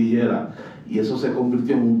la cordillera, y eso se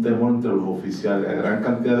convirtió en un temor entre los oficiales. La gran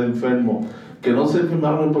cantidad de enfermos que no se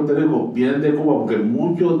firmaron en Puerto Rico vienen de Cuba, porque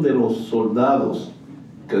muchos de los soldados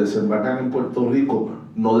que desembarcan en Puerto Rico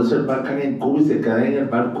no desembarcan en Cuba y se quedan en el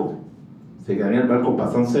barco.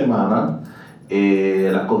 Pasan semanas,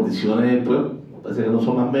 las condiciones pues parece que no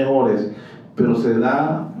son las mejores, pero se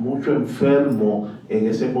da mucho enfermo en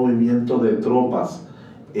ese movimiento de tropas,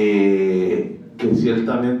 que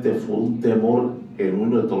ciertamente fue un temor en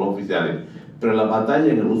uno de todos los oficiales. Pero en la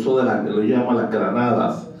batalla, en el uso de lo llaman las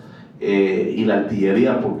granadas y la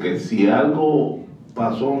artillería, porque si algo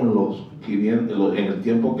pasó en el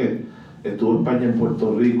tiempo que estuvo España en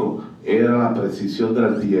Puerto Rico, era la precisión de la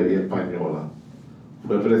artillería española.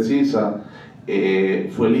 Fue precisa,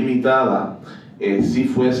 fue limitada, sí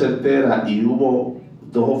fue certera, y hubo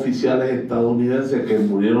 2 oficiales estadounidenses que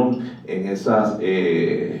murieron en esos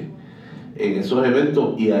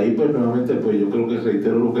eventos. Y ahí pues nuevamente pues yo creo que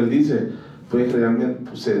reitero lo que él dice, pues realmente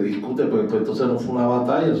pues, se discute, pues entonces no fue una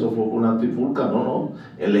batalla, eso fue una trifulca, no,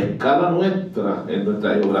 en la escala nuestra, en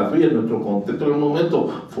nuestra geografía, en nuestro contexto en el momento,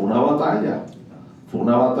 fue una batalla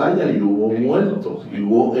y hubo muertos, y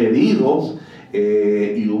hubo heridos,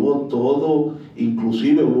 y hubo todo,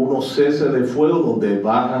 inclusive hubo unos ceses de fuego donde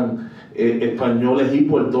bajan españoles y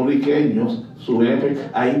puertorriqueños,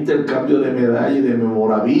 hay intercambio de medallas y de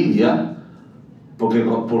memorabilia,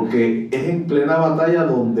 porque es en plena batalla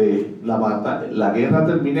donde la guerra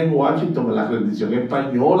termina en Washington, en la rendición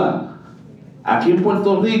española. Aquí en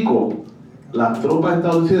Puerto Rico, las tropas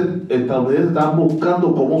estadounidenses estaban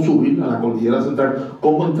buscando cómo subir a la cordillera central,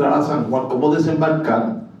 cómo entrar a San Juan, cómo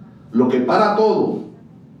desembarcar. Lo que para todo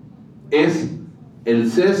es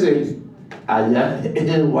el cese allá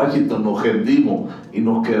en Washington. Nos rendimos y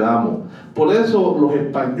nos quedamos. Por eso los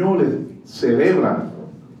españoles celebran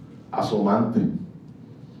a Somante.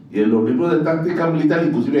 Y en los libros de táctica militar,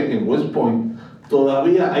 inclusive en West Point,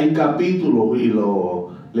 todavía hay capítulos y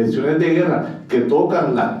lecciones de guerra que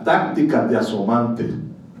tocan las tácticas de Asomante,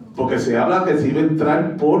 porque se habla que se iba a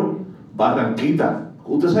entrar por Barranquita.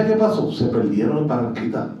 ¿Usted sabe qué pasó? Se perdieron en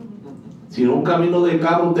Barranquita. Hicieron un camino de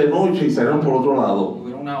cabros de noche y salieron por otro lado.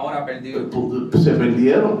 Tuvieron una hora perdidos. Se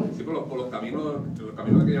perdieron. Sí, por los caminos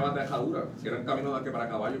que llevan de dejadura. Si eran caminos que para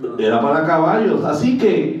caballos. Era para caballos. Así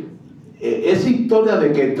que esa historia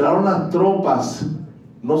de que entraron las tropas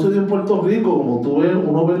no se dio en Puerto Rico, como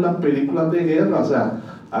uno ve en las películas de guerra. O sea,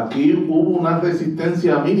 aquí hubo una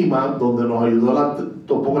resistencia mínima donde nos ayudó la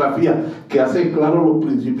topografía que hace claro los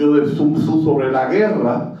principios del Sun Tzu sobre la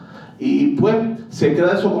guerra, y pues se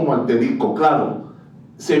queda eso como asterisco. Claro,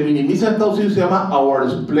 se minimiza en Estados Unidos, se llama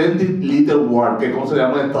Our Splendid Little War, que como se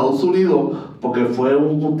llama en Estados Unidos, porque fue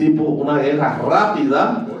una guerra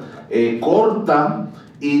rápida, corta,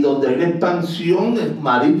 y donde hay una expansión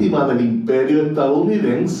marítima del imperio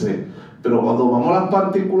estadounidense. Pero cuando vamos a las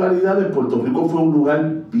particularidades, Puerto Rico fue un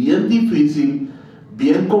lugar bien difícil,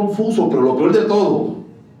 bien confuso, pero lo peor de todo,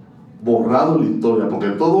 borrado en la historia, porque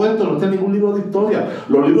todo esto no está en ningún libro de historia.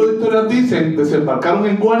 Los libros de historia dicen, desembarcaron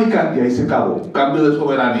en Guánica y ahí se acabó, cambio de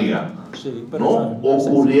soberanía. Sí, pero no,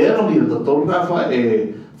 ocurrieron, y el doctor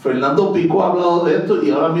Fernando Pico ha hablado de esto,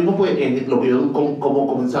 y ahora mismo pues como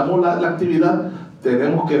comenzamos la actividad,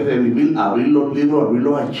 tenemos que revivir, abrir los libros, abrir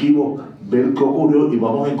los archivos, ver qué ocurrió, y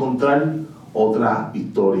vamos a encontrar otra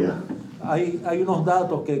historia. Hay unos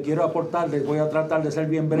datos que quiero aportarles, voy a tratar de ser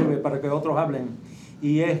bien breve para que otros hablen,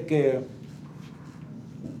 y es que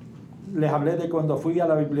les hablé de cuando fui a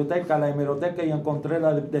la biblioteca, a la hemeroteca, y encontré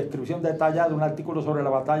la descripción detallada de un artículo sobre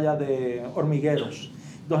la batalla de Hormigueros.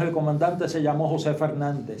 Entonces el comandante se llamó José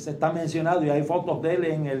Fernández, está mencionado y hay fotos de él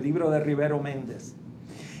en el libro de Rivero Méndez.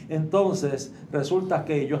 Entonces, resulta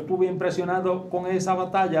que yo estuve impresionado con esa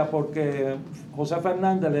batalla porque José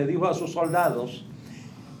Fernández le dijo a sus soldados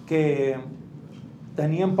que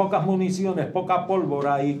tenían pocas municiones, poca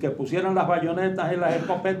pólvora, y que pusieran las bayonetas en las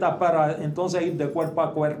escopetas para entonces ir de cuerpo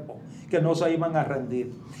a cuerpo, que no se iban a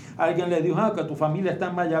rendir. Alguien le dijo, que tu familia está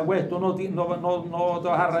en Mayagüez, tú no te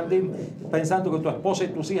vas a rendir pensando que tu esposa y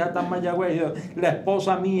tus hijas están en Mayagüez. La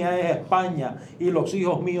esposa mía es España y los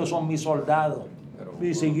hijos míos son mis soldados.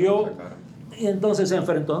 Y siguió, y entonces se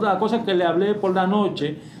enfrentó. La cosa es que le hablé por la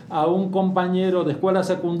noche a un compañero de escuela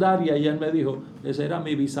secundaria y él me dijo, ese era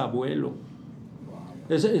mi bisabuelo.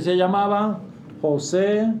 Se llamaba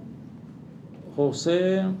José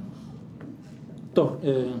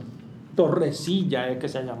Torrecilla, es que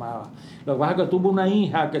se llamaba. Lo que pasa es que tuvo una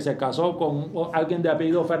hija que se casó con alguien de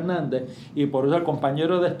apellido Fernández, y por eso el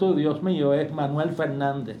compañero de estudios mío es Manuel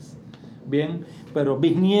Fernández. Bien, pero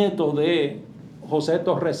bisnieto de José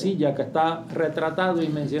Torrecilla, que está retratado y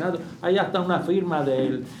mencionado. Hay hasta una firma de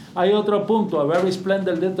él. Hay otro punto, A Very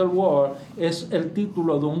Splendid Little War, es el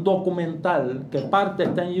título de un documental que parte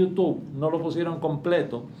está en YouTube, no lo pusieron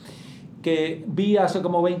completo, que vi hace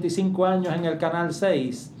como 25 años en el Canal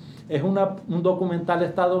 6. Es un documental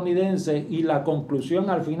estadounidense, y la conclusión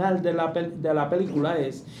al final de la película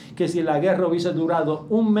es que si la guerra hubiese durado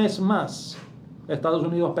un mes más, Estados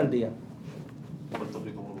Unidos perdía.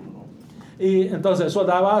 Y entonces eso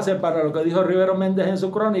da base para lo que dijo Rivero Méndez en su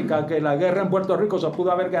crónica, que la guerra en Puerto Rico se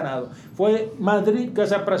pudo haber ganado. Fue Madrid que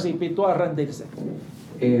se precipitó a rendirse.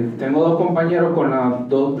 Tengo dos compañeros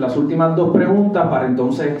con las últimas dos preguntas para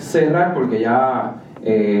entonces cerrar, porque ya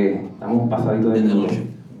estamos pasaditos de noche.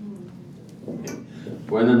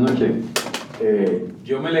 Buenas noches.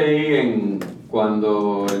 Yo me leí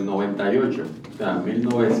cuando el 98, o sea,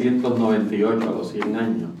 1998, a los 100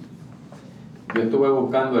 años. Yo estuve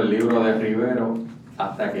buscando el libro de Rivero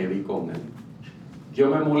hasta que di con él. Yo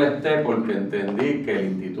me molesté porque entendí que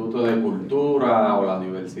el Instituto de Cultura o la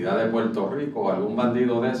Universidad de Puerto Rico o algún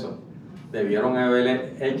bandido de esos debieron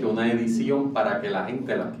haber hecho una edición para que la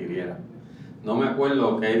gente la adquiriera. No me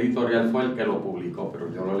acuerdo qué editorial fue el que lo publicó, pero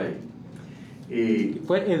yo lo leí. Y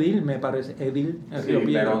fue Edil, me parece, Edil. Sí,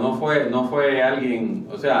 pero no fue alguien,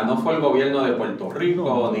 o sea, no fue el gobierno de Puerto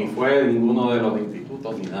Rico, ni fue ninguno de los institutos.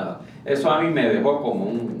 corruptos ni nada. Eso a mí me dejó como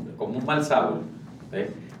un mal sabor.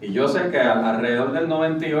 Y yo sé que alrededor del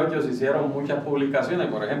 98 se hicieron muchas publicaciones,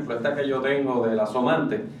 por ejemplo, esta que yo tengo de La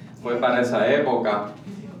Asomante, fue para esa época.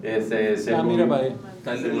 Mira para ahí.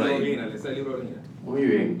 Está el libro original, ese es el libro original. Muy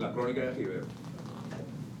bien. La crónica de Rivero.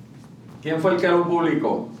 ¿Quién fue el que lo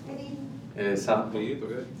publicó? Exacto.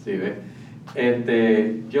 Sí, ¿ves?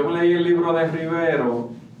 Yo me leí el libro de Rivero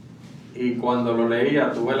y cuando lo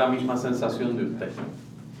leía tuve la misma sensación de usted.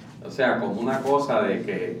 O sea, como una cosa de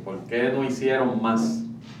que, ¿por qué no hicieron más?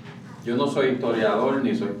 Yo no soy historiador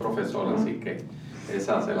ni soy profesor, así que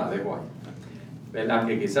esa se la dejo ahí. ¿Verdad?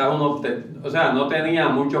 Que quizás uno, no tenía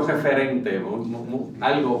mucho referente,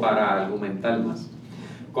 algo para argumentar más.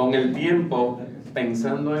 Con el tiempo,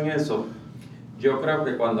 pensando en eso, yo creo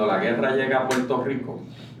que cuando la guerra llega a Puerto Rico,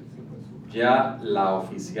 ya la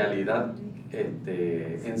oficialidad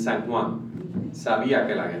en San Juan sabía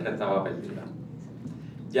que la guerra estaba perdida.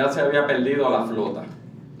 Ya se había perdido la flota,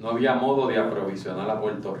 no había modo de aprovisionar a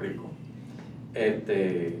Puerto Rico.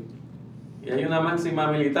 Y hay una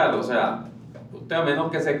máxima militar, o sea, usted a menos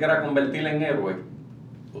que se quiera convertir en héroe,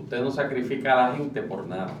 usted no sacrifica a la gente por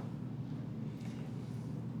nada.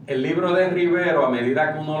 El libro de Rivero, a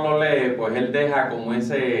medida que uno lo lee, pues él deja como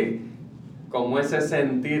ese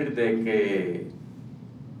sentir de que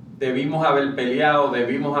debimos haber peleado,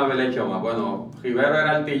 debimos haber hecho más. Bueno, Rivero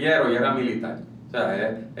era artillero y era militar, o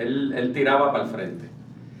sea, él tiraba para el frente.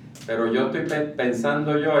 Pero yo estoy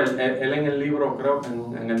pensando él en el libro creo que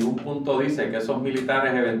en algún punto dice que esos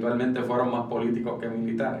militares eventualmente fueron más políticos que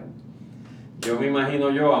militares. Yo me imagino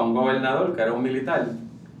a un gobernador que era un militar,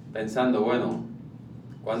 pensando, bueno,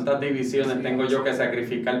 ¿cuántas divisiones tengo yo que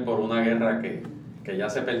sacrificar por una guerra que ya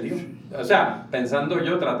se perdió? O sea,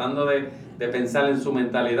 tratando de pensar en su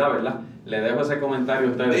mentalidad, ¿verdad? Le dejo ese comentario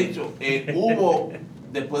a ustedes. De hecho,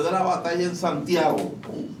 después de la batalla en Santiago,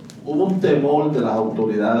 hubo un temor de las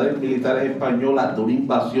autoridades militares españolas de una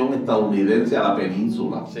invasión estadounidense a la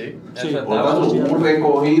península. Sí, por lo tanto, hubo un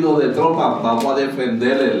recogido de tropas, vamos a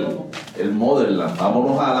defender el Motherland,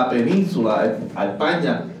 vámonos a la península, a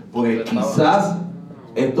España, porque quizás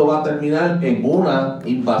esto va a terminar en una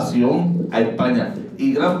invasión a España.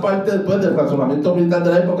 Y gran parte después del razonamiento militar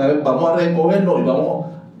de la época es, vamos a recogernos y vamos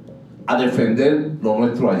a defender lo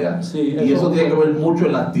nuestro allá. Sí, y eso tiene que ver mucho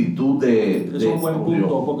en la actitud de... Es un buen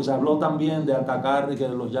punto, porque se habló también de atacar, que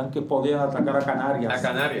los yanquis podían atacar a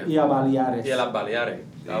Canarias. Y a Baleares. Y a las Baleares.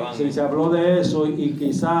 Sí, se habló de eso y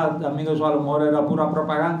quizás también eso a lo mejor era pura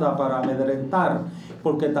propaganda para amedrentar,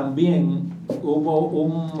 porque también hubo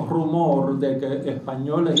un rumor de que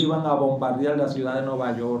españoles iban a bombardear la ciudad de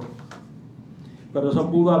Nueva York. Pero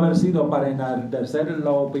eso pudo haber sido para enaltecer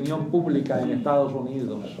la opinión pública en Estados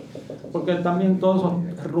Unidos. Porque también todos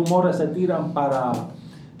esos rumores se tiran para,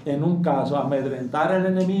 en un caso, amedrentar al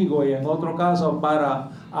enemigo y en otro caso para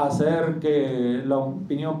hacer que la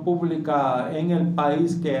opinión pública en el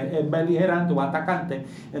país que es beligerante o atacante,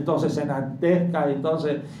 entonces se enaltezca y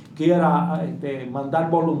entonces quiera mandar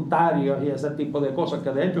voluntarios y ese tipo de cosas, que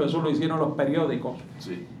de hecho eso lo hicieron los periódicos.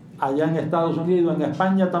 Sí. Allá en Estados Unidos, en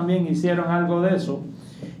España también hicieron algo de eso.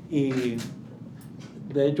 Y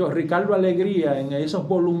de hecho Ricardo Alegría, en esos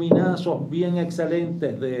voluminazos bien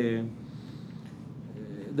excelentes de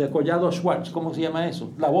Collado Schwartz, ¿cómo se llama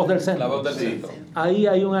eso? La Voz del Centro. La Voz del Centro. Ahí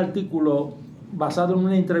hay un artículo basado en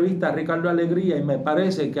una entrevista a Ricardo Alegría y me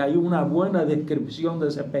parece que hay una buena descripción de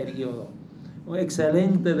ese periodo. Una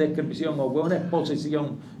excelente descripción o buena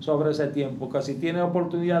exposición sobre ese tiempo, que si tiene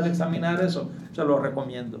oportunidad de examinar eso, se lo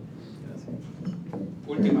recomiendo.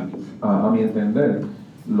 Última. A mi entender,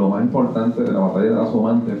 lo más importante de la batalla de la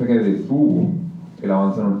Asomante fue que detuvo el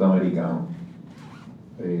avance norteamericano.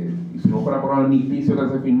 Y si no fuera por el armisticio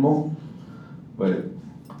que se firmó, pues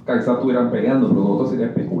quizás estuvieran peleando, pero lo otro sería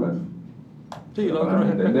especular. Sí, lo para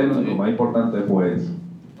entenderlo, lo más importante fue eso.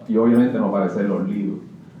 Y obviamente no aparecer los libros.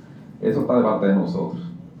 Eso está de parte de nosotros.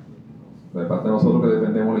 De parte de nosotros que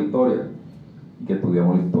defendemos la historia y que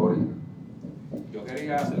estudiamos la historia. Yo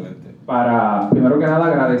quería hacerlo primero que nada,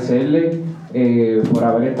 agradecerle por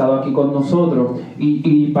haber estado aquí con nosotros.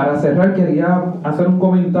 Y para cerrar, quería hacer un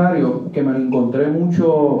comentario que me lo encontré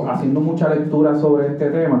mucho, haciendo mucha lectura sobre este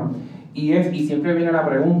tema. Y siempre viene la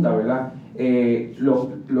pregunta, ¿verdad?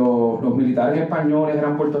 Los militares españoles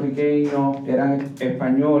eran puertorriqueños, eran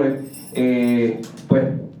españoles, pues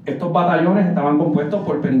estos batallones estaban compuestos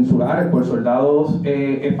por peninsulares, por soldados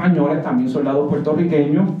españoles, también soldados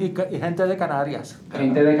puertorriqueños. Y gente de Canarias.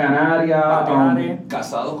 Gente de Canarias.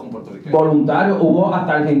 Casados con puertorriqueños. Voluntarios, hubo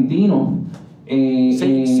hasta argentinos.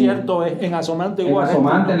 Sí, cierto, en Asomante en hubo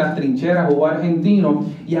Asomante, argentinos. en las trincheras hubo argentinos,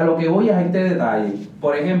 y a lo que voy es a este detalle.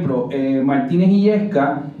 Por ejemplo, Martínez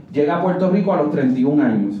Illesca llega a Puerto Rico a los 31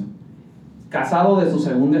 años, casado de su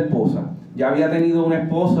segunda esposa. Ya había tenido una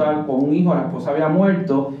esposa con un hijo, la esposa había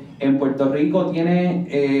muerto. En Puerto Rico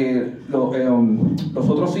tiene los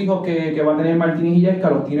otros hijos que va a tener Martínez Illesca,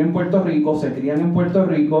 los tiene en Puerto Rico, se crían en Puerto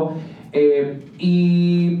Rico,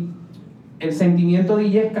 y el sentimiento de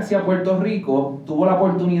Illesca hacia Puerto Rico, tuvo la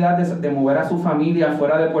oportunidad de mover a su familia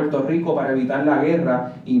fuera de Puerto Rico para evitar la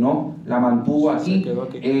guerra, y no, la mantuvo aquí.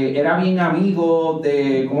 Era bien amigo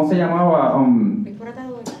de, ¿cómo se llamaba?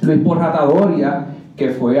 Luis Porratadoria, que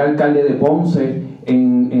fue alcalde de Ponce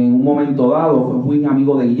en un momento dado, fue muy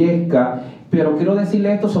amigo de Illesca. Pero quiero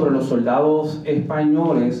decirle esto sobre los soldados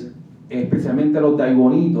españoles, especialmente los de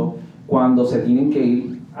Aybonito, cuando se tienen que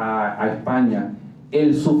ir a España.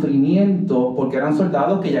 El sufrimiento, porque eran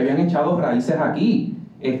soldados que ya habían echado raíces aquí.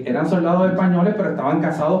 Eran soldados españoles, pero estaban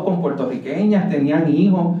casados con puertorriqueñas, tenían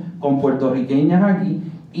hijos con puertorriqueñas aquí.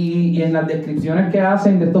 Y en las descripciones que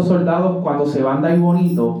hacen de estos soldados cuando se van de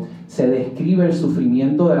Aybonito, se describe el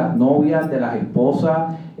sufrimiento de las novias, de las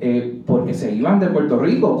esposas, porque se iban de Puerto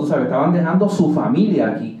Rico, tú sabes, estaban dejando su familia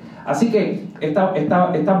aquí. Así que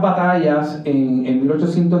estas batallas en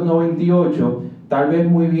 1898, tal vez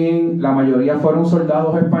muy bien, la mayoría fueron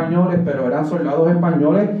soldados españoles, pero eran soldados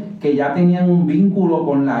españoles que ya tenían un vínculo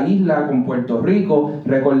con la isla, con Puerto Rico.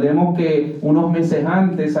 Recordemos que unos meses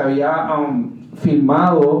antes había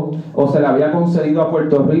firmado o se le había concedido a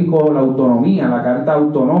Puerto Rico la autonomía, la Carta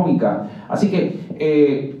Autonómica. Así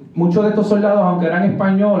que muchos de estos soldados, aunque eran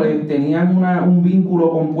españoles, tenían un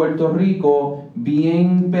vínculo con Puerto Rico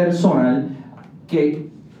bien personal, que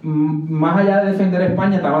más allá de defender a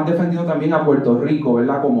España, estaban defendiendo también a Puerto Rico,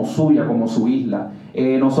 ¿verdad? Como suya, como su isla.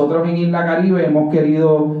 Nosotros en Isla Caribe hemos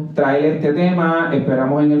querido traer este tema,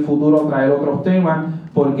 esperamos en el futuro traer otros temas,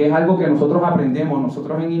 porque es algo que nosotros aprendemos.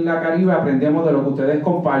 Nosotros en Isla Caribe aprendemos de lo que ustedes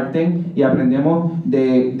comparten y aprendemos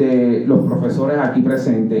de los profesores aquí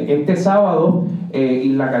presentes. Este sábado,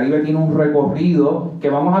 Isla Caribe tiene un recorrido que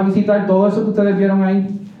vamos a visitar todo eso que ustedes vieron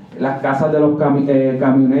ahí, las casas de los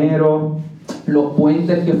camioneros, los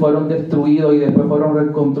puentes que fueron destruidos y después fueron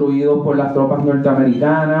reconstruidos por las tropas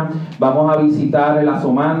norteamericanas. Vamos a visitar el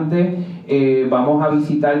Asomante, vamos a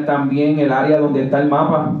visitar también el área donde está el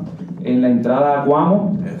mapa, en la entrada a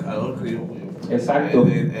Cuamo. Exacto.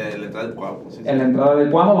 En la entrada del Cuamo. Sí, en la entrada del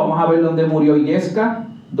Cuamo vamos a ver dónde murió Illesca,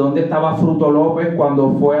 dónde estaba Fruto López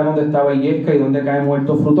cuando fue a donde estaba Illesca y dónde cae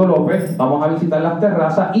muerto Fruto López. Vamos a visitar las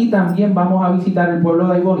terrazas y también vamos a visitar el pueblo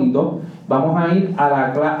de Aybonito. Vamos a ir a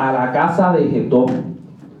la casa de Getó.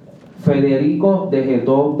 Federico de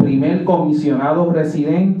Getó, primer comisionado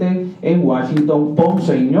residente en Washington,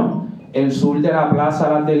 ponceño. El sur de la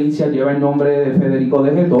Plaza Las Delicias lleva el nombre de Federico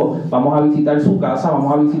de Getó. Vamos a visitar su casa,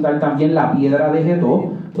 vamos a visitar también la piedra de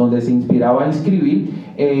Getó, donde se inspiraba a inscribir.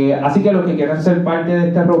 Así que los que quieran ser parte de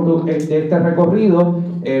este recorrido,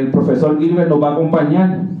 el profesor Gilbert nos va a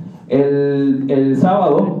acompañar el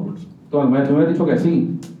sábado. Tú me has dicho que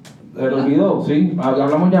sí. ¿Te lo olvidó? Sí,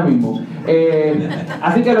 hablamos ya mismo.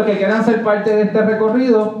 Así que los que quieran ser parte de este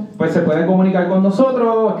recorrido, pues se pueden comunicar con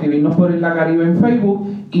nosotros, escribirnos por Isla Caribe en Facebook.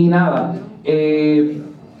 Y nada,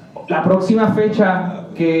 la próxima fecha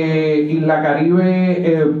que Isla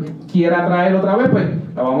Caribe quiera traer otra vez, pues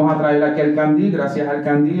la vamos a traer aquí al Candil. Gracias al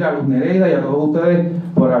Candil, a Luz Nereida y a todos ustedes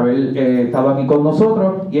por haber estado aquí con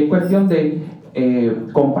nosotros. Y es cuestión de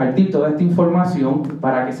compartir toda esta información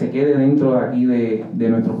para que se quede dentro de aquí de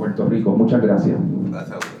nuestro Puerto Rico. Muchas gracias.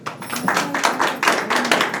 Gracias.